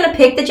I'm still going to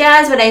pick the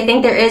Jazz, but I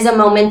think there is a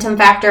momentum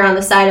factor on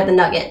the side of the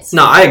Nuggets.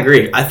 No, I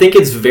agree. I think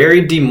it's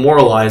very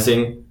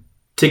demoralizing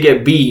to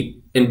get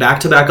beat in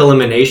back-to-back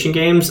elimination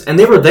games, and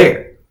they were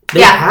there.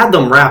 They had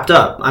them wrapped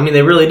up. I mean,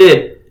 they really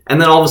did.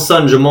 And then all of a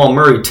sudden, Jamal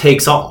Murray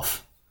takes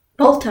off.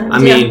 Both times. I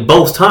mean,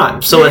 both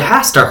times. So it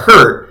has to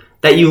hurt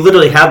that you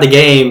literally had the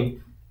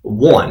game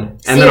won,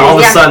 and then all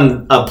of a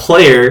sudden,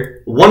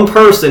 one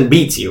person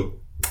beats you.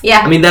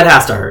 Yeah. I mean, that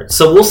has to hurt.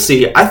 So we'll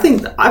see.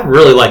 I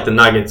really like the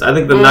Nuggets. I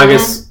think the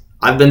Nuggets,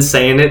 I've been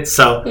saying it,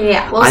 so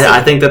yeah, we'll see.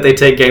 I think that they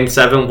take Game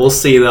 7. We'll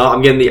see, though.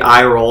 I'm getting the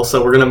eye roll,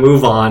 so we're going to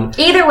move on.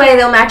 Either way,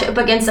 they'll match up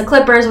against the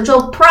Clippers, which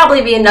will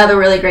probably be another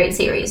really great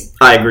series.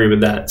 I agree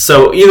with that.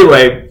 So either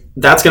way,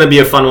 that's going to be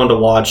a fun one to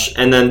watch.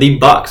 And then the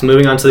Bucks,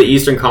 moving on to the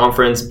Eastern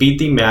Conference, beat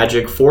the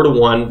Magic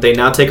 4-1. They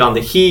now take on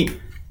the Heat.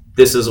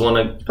 This is one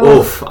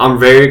of... I'm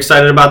very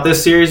excited about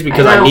this series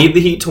because I need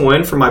the Heat to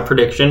win for my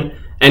prediction.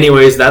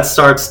 Anyways, that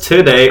starts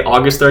today,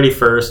 August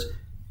 31st.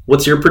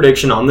 What's your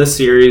prediction on this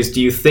series?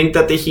 Do you think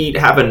that the Heat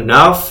have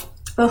enough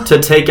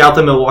to take out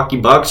the Milwaukee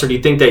Bucks, or do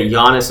you think that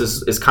Giannis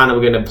is kind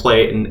of going to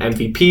play in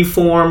MVP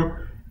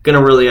form, going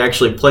to really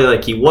actually play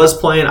like he was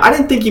playing? I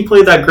didn't think he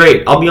played that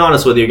great. I'll be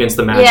honest with you against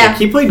the Magic. Yeah.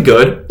 He played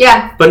good,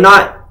 but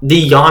not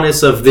the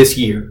Giannis of this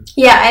year.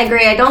 Yeah, I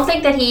agree. I don't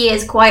think that he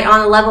is quite on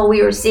the level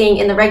we were seeing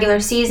in the regular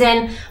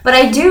season, but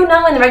I do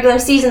know in the regular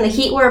season the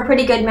Heat were a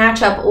pretty good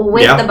matchup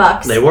with the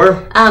Bucks. They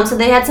were. So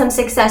they had some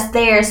success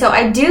there. So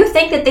I do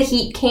think that the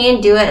Heat can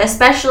do it,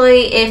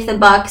 especially if the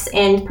Bucks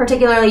and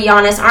particularly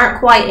Giannis aren't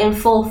quite in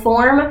full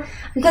form,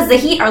 because the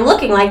Heat are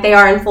looking like they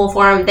are in full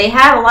form. They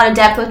have a lot of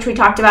depth, which we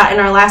talked about in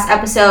our last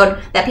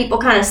episode, that people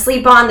kind of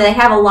sleep on. They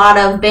have a lot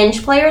of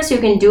bench players who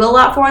can do a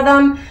lot for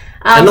them.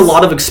 And a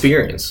lot of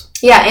experience.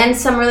 Yeah, and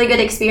some really good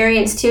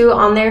experience, too,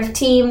 on their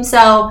team.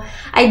 So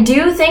I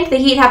do think the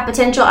Heat have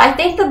potential. I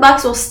think the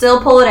Bucks will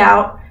still pull it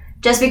out,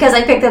 just because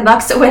I picked the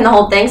Bucks to win the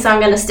whole thing, so I'm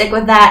going to stick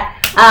with that.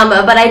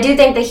 But I do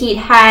think the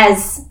Heat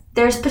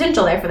there's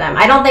potential there for them.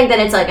 I don't think that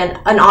it's like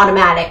an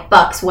automatic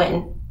Bucks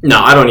win. No,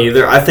 I don't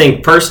either. I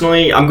think,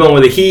 personally, I'm going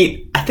with the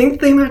Heat. I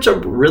think they match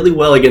up really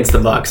well against the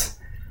Bucks.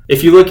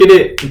 If you look at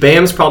it,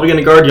 Bam's probably going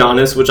to guard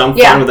Giannis, which I'm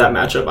fine with that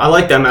matchup. I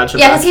like that matchup.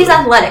 Yeah, because he's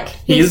athletic.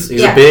 He's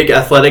a big,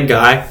 athletic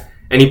guy,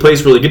 and he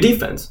plays really good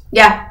defense.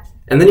 Yeah.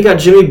 And then you got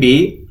Jimmy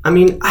B. I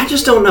mean, I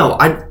just don't know.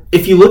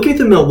 If you look at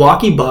the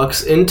Milwaukee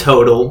Bucks in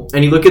total,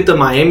 and you look at the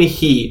Miami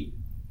Heat,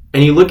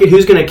 and you look at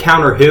who's going to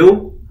counter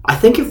who, I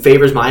think it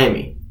favors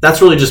Miami.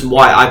 That's really just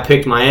why I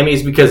picked Miami,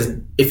 is because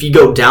if you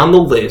go down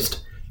the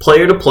list,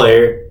 player to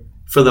player,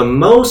 for the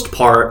most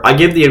part, I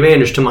give the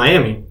advantage to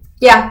Miami.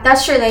 Yeah,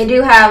 that's true. They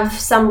do have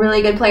some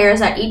really good players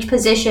at each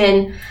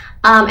position.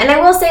 And I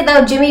will say,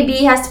 though, Jimmy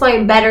B has to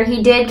play better.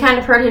 He did kind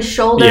of hurt his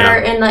shoulder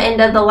in the end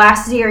of the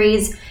last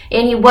series,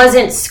 and he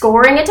wasn't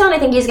scoring a ton. I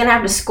think he's going to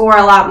have to score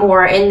a lot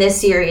more in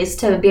this series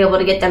to be able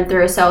to get them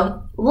through.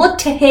 So look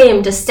to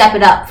him to step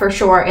it up for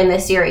sure in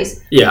this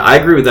series. Yeah, I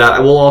agree with that.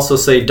 I will also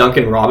say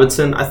Duncan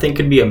Robinson, I think,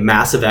 could be a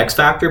massive X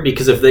factor,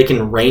 because if they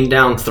can rain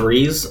down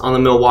threes on the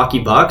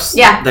Milwaukee Bucks,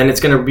 then it's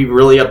going to be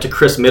really up to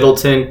Chris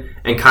Middleton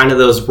and kind of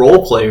those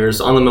role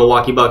players on the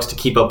Milwaukee Bucks to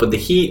keep up with the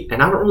Heat,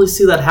 and I don't really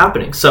see that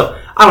happening. So,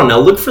 I don't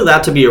know. Look for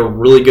that to be a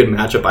really good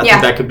matchup. I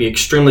think that could be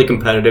extremely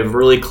competitive,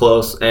 really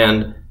close,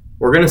 and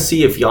we're going to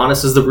see if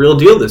Giannis is the real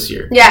deal this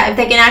year. Yeah, if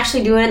they can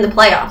actually do it in the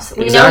playoffs.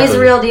 We know he's the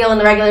real deal in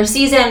the regular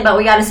season, but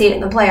we got to see it in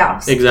the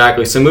playoffs.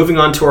 Exactly. So, moving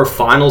on to our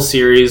final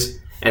series,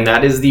 and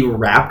that is the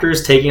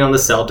Raptors taking on the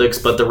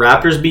Celtics, but the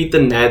Raptors beat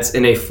the Nets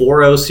in a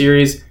 4-0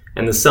 series,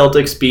 and the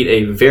Celtics beat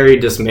a very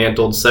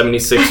dismantled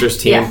 76ers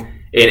team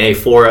in a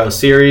 4-0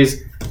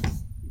 series.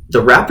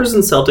 The Raptors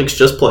and Celtics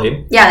just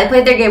played. Yeah, they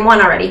played their game 1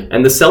 already.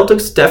 And the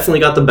Celtics definitely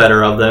got the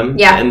better of them.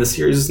 Yeah. And the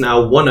series is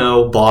now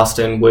 1-0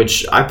 Boston,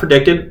 which I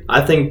predicted. I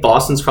think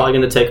Boston's probably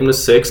going to take them to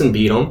 6 and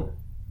beat them.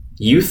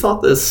 You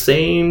thought the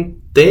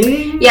same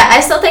thing? Yeah, I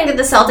still think that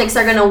the Celtics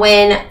are going to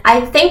win. I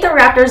think the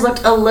Raptors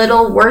looked a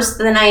little worse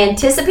than I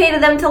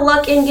anticipated them to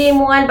look in game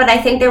 1, but I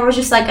think there was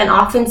just like an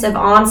offensive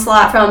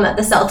onslaught from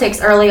the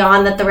Celtics early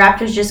on that the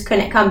Raptors just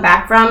couldn't come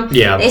back from.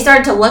 Yeah. They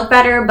started to look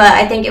better, but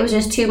I think it was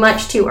just too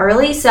much too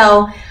early.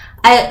 So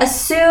I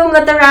assume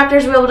that the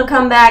Raptors will be able to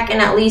come back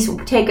and at least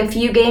take a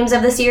few games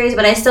of the series,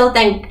 but I still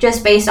think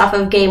just based off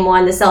of game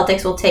 1, the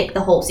Celtics will take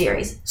the whole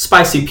series.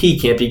 Spicy P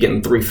can't be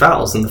getting 3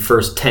 fouls in the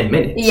first 10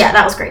 minutes. Yeah,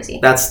 that was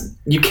crazy.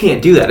 You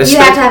can't do that. You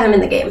have to have him in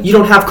the game. You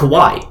don't have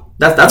Kawhi.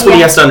 That's what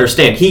he has to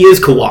understand. He is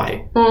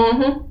Kawhi.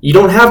 Mm-hmm. You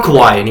don't have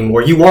Kawhi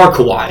anymore. You are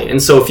Kawhi.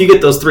 And so if you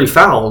get those 3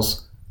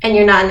 fouls... And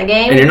you're not in the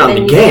game,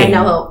 then you have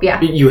no hope. Yeah.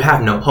 You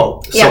have no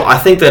hope. Yeah. So I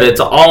think that it's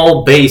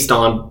all based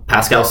on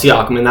Pascal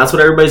Siakam, and that's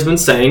what everybody's been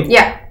saying.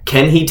 Yeah.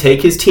 Can he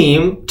take his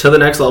team to the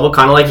next level,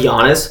 kind of like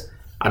Giannis?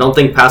 I don't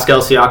think Pascal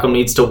Siakam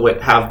needs to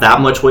have that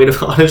much weight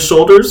on his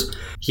shoulders.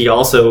 He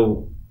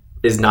also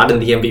is not in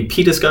the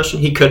MVP discussion.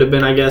 He could have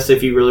been, I guess,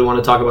 if you really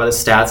want to talk about his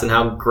stats and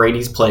how great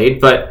he's played.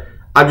 But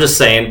I'm just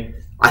saying,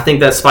 I think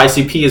that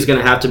Spicy P is going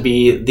to have to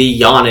be the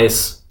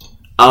Giannis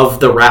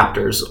of the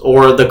Raptors,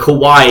 or the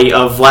Kawhi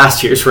of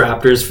last year's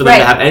Raptors, for them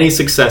to have any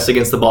success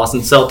against the Boston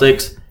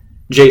Celtics.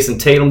 Jason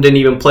Tatum didn't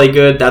even play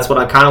good. That's what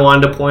I kind of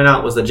wanted to point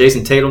out, was that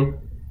Jason Tatum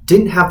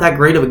didn't have that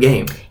great of a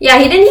game. Yeah,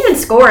 he didn't even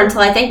score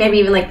until I think maybe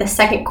even like the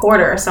second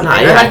quarter or something.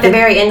 Or like the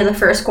very end of the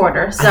first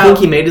quarter. So I think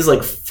he made his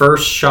like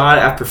first shot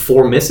after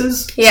 4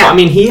 misses. Yeah. So I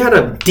mean, he had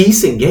a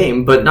decent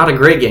game, but not a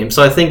great game.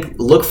 So I think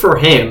look for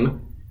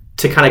him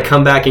to kind of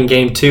come back in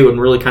game 2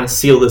 and really kind of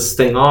seal this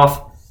thing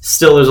off.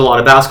 Still, there's a lot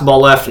of basketball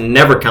left.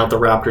 Never count the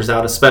Raptors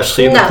out,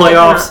 especially in the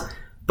playoffs.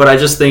 But I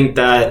just think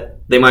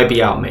that they might be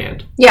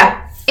outmanned.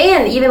 Yeah.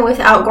 And even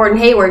without Gordon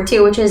Hayward,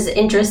 too, which is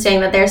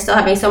interesting that they're still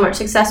having so much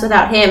success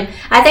without him.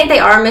 I think they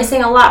are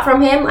missing a lot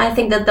from him. I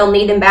think that they'll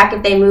need him back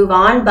if they move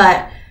on.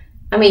 But,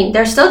 I mean,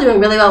 they're still doing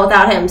really well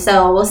without him.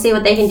 So we'll see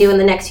what they can do in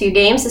the next few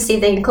games to see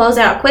if they can close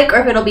it out quick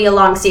or if it'll be a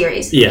long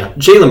series. Yeah.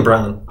 Jaylen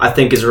Brown, I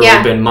think, has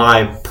really been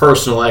my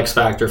personal X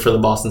factor for the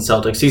Boston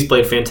Celtics. He's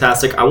played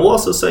fantastic. I will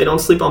also say don't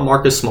sleep on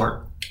Marcus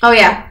Smart. Oh,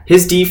 yeah.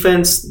 His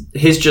defense,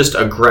 his just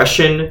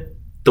aggression,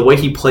 the way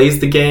he plays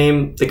the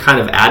game, the kind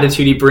of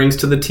attitude he brings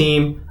to the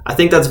team, I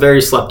think that's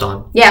very slept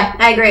on. Yeah,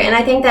 I agree. And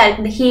I think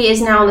that he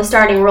is now in the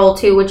starting role,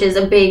 too, which is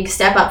a big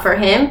step up for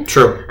him.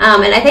 True.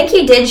 And I think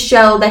he did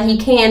show that he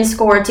can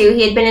score, too.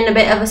 He had been in a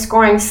bit of a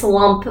scoring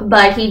slump,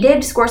 but he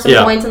did score some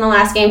points in the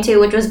last game, too,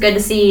 which was good to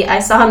see. I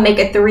saw him make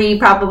a 3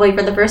 probably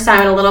for the first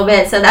time in a little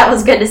bit, so that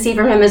was good to see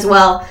from him as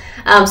well.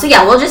 So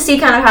yeah, we'll just see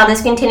kind of how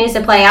this continues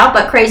to play out,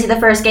 but crazy the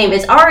first game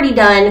is already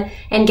done,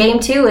 and game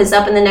 2 is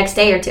up in the next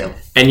day or 2.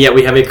 And yet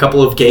we have a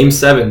couple of game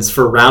 7s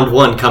for round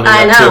 1 coming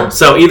up too.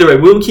 So either way,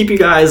 we will keep you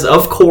guys,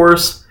 of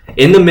course,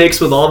 in the mix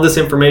with all of this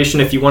information.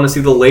 If you want to see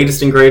the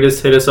latest and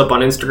greatest, hit us up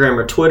on Instagram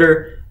or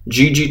Twitter,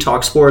 GG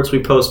Talk Sports.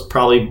 We post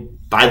probably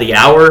by the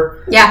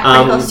hour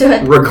close to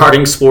it,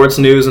 regarding sports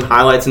news and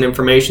highlights and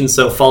information,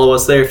 so follow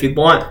us there if you'd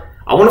want.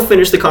 I want to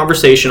finish the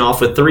conversation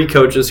off with 3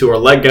 coaches who are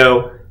let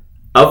go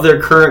of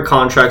their current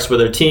contracts with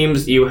their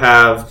teams. You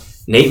have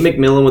Nate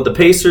McMillan with the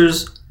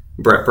Pacers,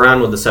 Brett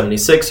Brown with the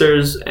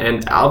 76ers,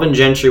 and Alvin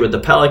Gentry with the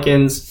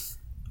Pelicans.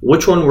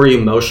 Which one were you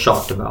most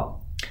shocked about?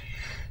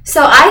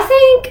 So I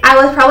think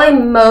I was probably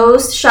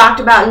most shocked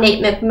about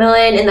Nate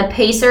McMillan and the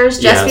Pacers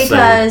just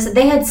because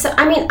they had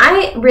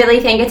I really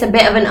think it's a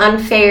bit of an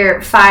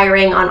unfair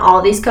firing on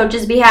all these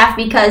coaches' behalf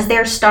because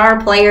their star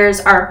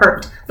players are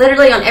hurt.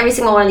 Literally on every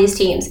single one of these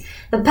teams.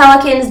 The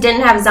Pelicans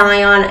didn't have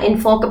Zion in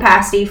full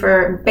capacity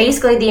for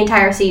basically the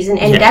entire season,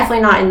 and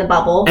definitely not in the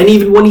bubble. And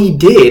even when he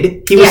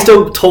did, he was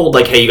still told,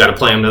 like, hey, you got to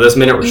play him to this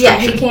minute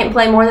restriction. Yeah, he can't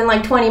play more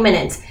than, 20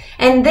 minutes.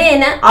 And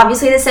then,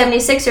 obviously, the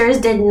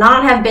 76ers did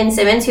not have Ben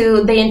Simmons,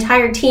 who the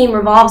entire team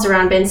revolves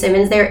around Ben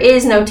Simmons. There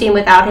is no team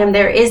without him.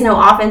 There is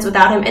no offense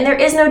without him. And there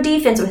is no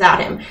defense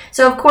without him.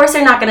 So, of course,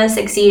 they're not going to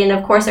succeed, and,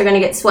 of course, they're going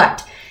to get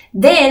swept.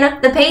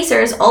 Then, the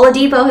Pacers,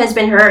 Oladipo has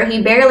been hurt.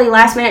 He barely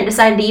last minute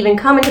decided to even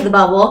come into the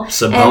bubble.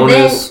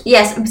 Sabonis.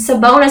 And then,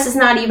 Sabonis is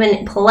not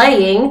even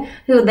playing,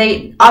 who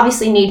they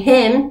obviously need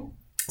him.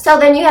 So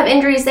then you have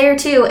injuries there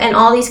too, and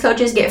all these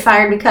coaches get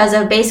fired because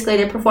of basically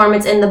their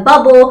performance in the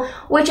bubble,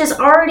 which is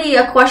already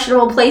a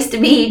questionable place to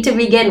be to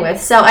begin with.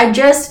 So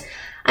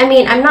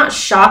I'm not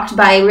shocked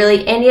by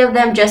really any of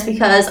them just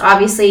because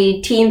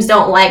obviously teams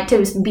don't like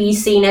to be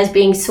seen as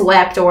being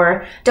swept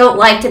or don't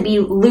like to be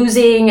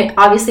losing,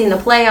 obviously, in the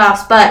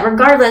playoffs. But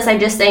regardless, I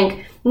just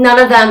think none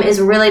of them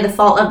is really the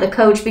fault of the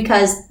coach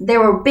because there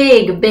were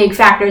big, big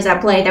factors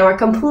at play that were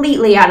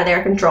completely out of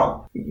their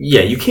control.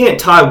 Yeah, you can't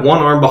tie one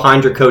arm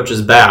behind your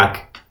coach's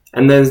back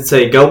and then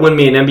say, go win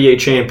me an NBA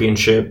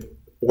championship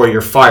or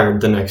you're fired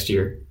the next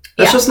year.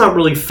 That's just not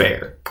really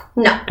fair.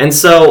 No. And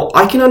so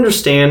I can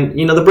understand,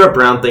 the Brett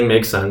Brown thing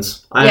makes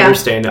sense. I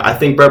understand it. I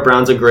think Brett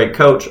Brown's a great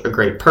coach, a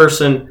great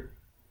person,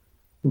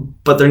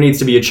 but there needs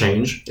to be a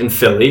change in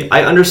Philly.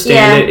 I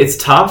understand it. It's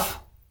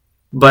tough,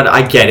 but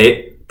I get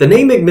it. The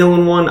Nate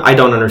McMillan one, I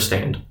don't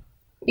understand.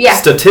 Yeah.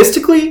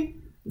 Statistically,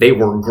 they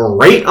were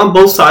great on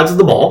both sides of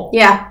the ball.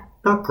 Yeah.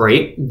 Not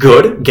great.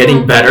 Good.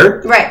 Getting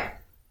better. Right.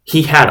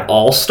 He had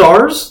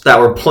all-stars that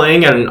were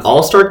playing at an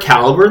all-star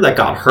caliber that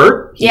got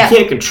hurt. He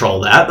can't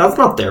control that. That's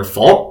not their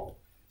fault.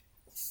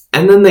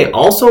 And then they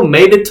also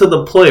made it to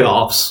the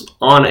playoffs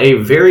on a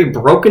very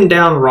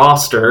broken-down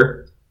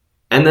roster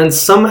and then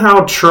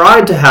somehow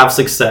tried to have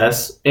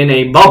success in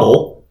a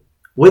bubble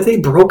with a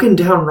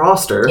broken-down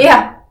roster.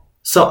 Yeah.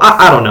 So,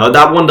 I don't know.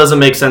 That one doesn't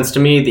make sense to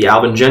me. The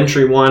Alvin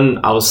Gentry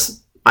one,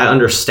 I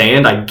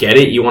understand. I get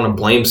it. You want to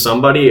blame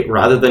somebody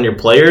rather than your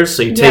players,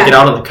 so you take it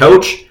out on the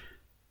coach.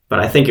 But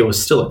I think it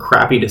was still a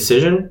crappy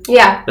decision.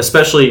 Yeah.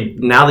 Especially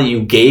now that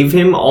you gave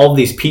him all of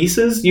these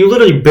pieces. You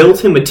literally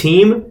built him a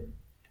team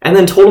and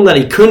then told him that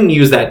he couldn't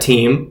use that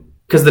team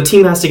because the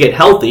team has to get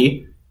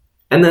healthy.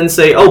 And then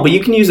say, oh, but you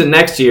can use it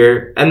next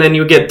year. And then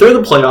you get through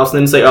the playoffs and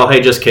then say, oh,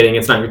 hey, just kidding.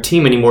 It's not your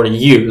team anymore to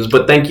use.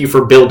 But thank you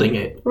for building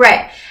it.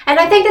 Right. And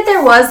I think that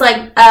there was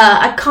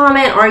a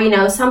comment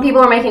or, some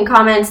people were making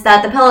comments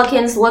that the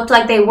Pelicans looked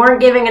like they weren't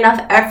giving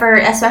enough effort,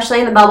 especially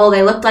in the bubble.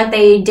 They looked like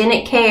they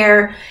didn't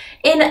care.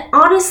 And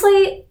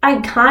honestly, I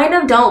kind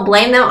of don't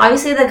blame them.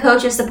 Obviously, the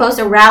coach is supposed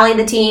to rally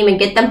the team and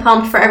get them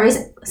pumped for every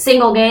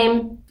single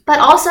game. But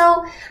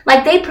also,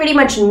 like, they pretty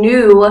much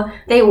knew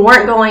they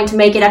weren't going to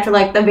make it after,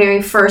 like, the very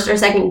first or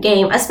second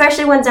game,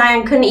 especially when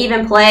Zion couldn't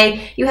even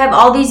play. You have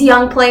all these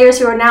young players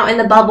who are now in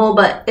the bubble,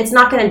 but it's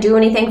not going to do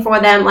anything for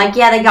them. Like,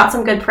 yeah, they got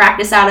some good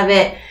practice out of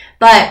it,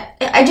 but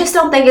I just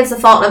don't think it's the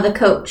fault of the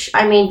coach.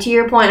 I mean, to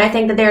your point, I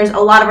think that there's a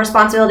lot of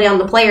responsibility on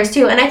the players,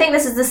 too. And I think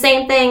this is the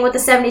same thing with the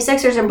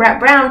 76ers and Brett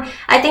Brown.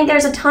 I think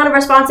there's a ton of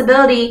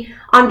responsibility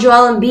on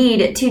Joel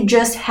Embiid to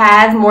just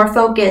have more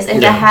focus and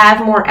to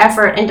have more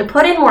effort and to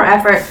put in more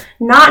effort,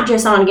 not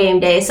just on game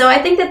day. So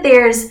I think that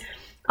there's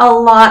a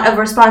lot of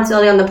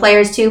responsibility on the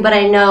players too, but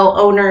I know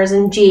owners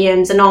and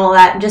GMs and all of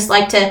that just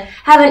like to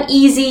have an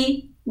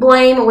easy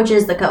blame, which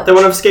is the coach. They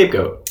want to have a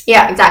scapegoat.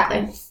 Yeah,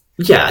 exactly.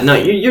 Yeah, no,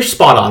 you're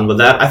spot on with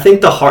that. I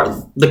think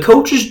the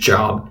coach's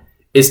job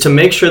is to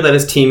make sure that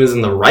his team is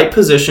in the right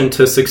position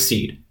to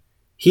succeed.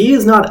 He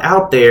is not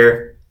out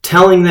there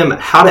telling them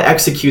how to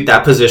execute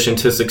that position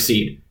to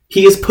succeed.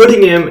 He is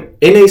putting him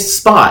in a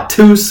spot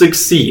to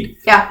succeed.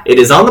 Yeah. It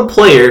is on the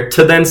player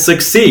to then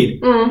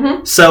succeed.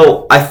 Mm-hmm.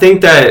 So I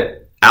think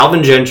that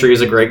Alvin Gentry is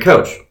a great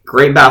coach,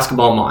 great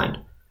basketball mind.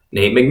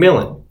 Nate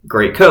McMillan,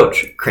 great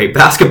coach, great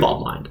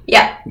basketball mind.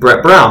 Yeah.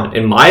 Brett Brown,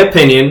 in my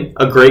opinion,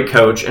 a great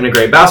coach and a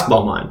great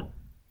basketball mind.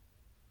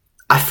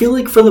 I feel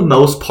like for the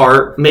most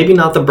part, maybe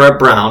not the Brett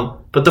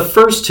Brown, but the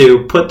first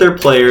two put their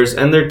players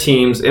and their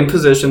teams in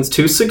positions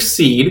to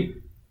succeed.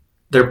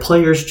 Their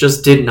players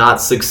just did not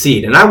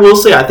succeed. And I will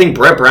say, I think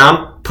Brett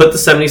Brown put the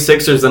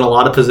 76ers in a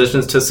lot of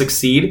positions to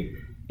succeed.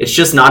 It's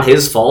just not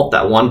his fault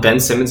that one, Ben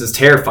Simmons is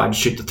terrified to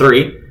shoot the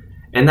three,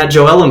 and that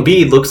Joel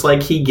Embiid looks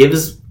like he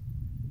gives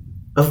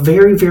a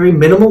very, very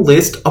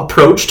minimalist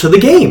approach to the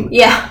game.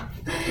 Yeah.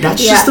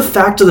 That's just the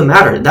fact of the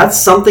matter. That's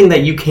something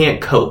that you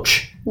can't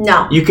coach.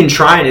 No. You can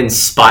try and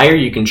inspire,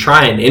 you can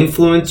try and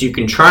influence, you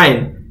can try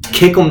and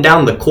kick them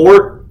down the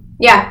court.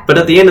 Yeah. But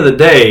at the end of the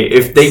day,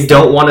 if they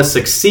don't want to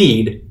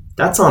succeed,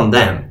 that's on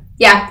them.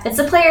 Yeah, it's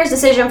the player's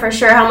decision for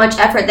sure how much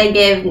effort they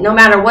give, no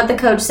matter what the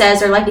coach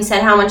says or, like you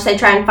said, how much they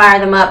try and fire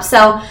them up.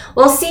 So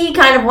we'll see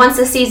kind of once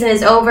the season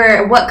is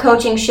over what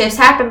coaching shifts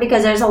happen,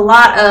 because there's a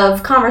lot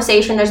of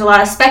conversation, there's a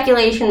lot of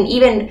speculation.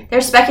 Even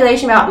there's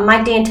speculation about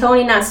Mike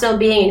D'Antoni not still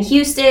being in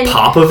Houston.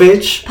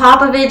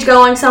 Popovich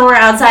going somewhere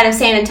outside of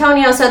San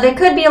Antonio. So there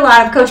could be a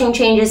lot of coaching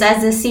changes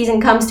as this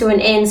season comes to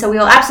an end. So we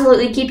will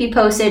absolutely keep you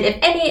posted if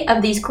any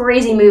of these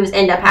crazy moves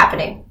end up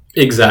happening.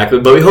 Exactly,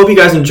 but we hope you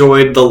guys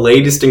enjoyed the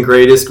latest and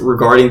greatest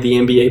regarding the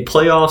NBA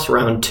playoffs,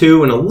 round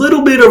 2, and a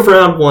little bit of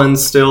round 1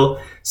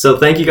 still. So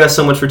thank you guys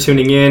so much for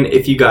tuning in.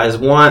 If you guys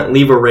want,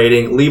 leave a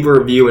rating, leave a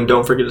review, and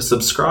don't forget to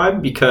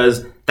subscribe,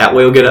 because that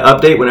way you'll get an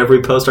update whenever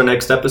we post our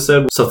next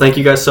episode. So thank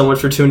you guys so much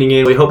for tuning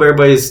in. We hope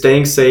everybody's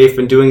staying safe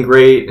and doing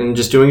great and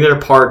just doing their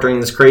part during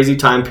this crazy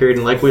time period.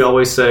 And like we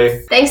always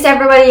say, thanks to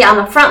everybody on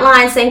the front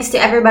lines, thanks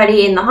to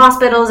everybody in the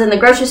hospitals, in the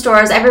grocery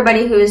stores,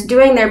 everybody who is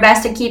doing their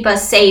best to keep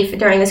us safe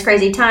during this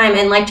crazy time.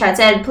 And like Chad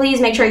said, please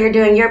make sure you're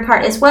doing your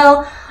part as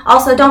well.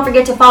 Also, don't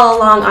forget to follow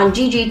along on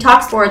GG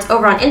Talk Sports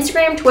over on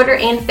Instagram, Twitter,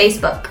 and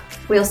Facebook.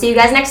 We'll see you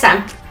guys next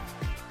time.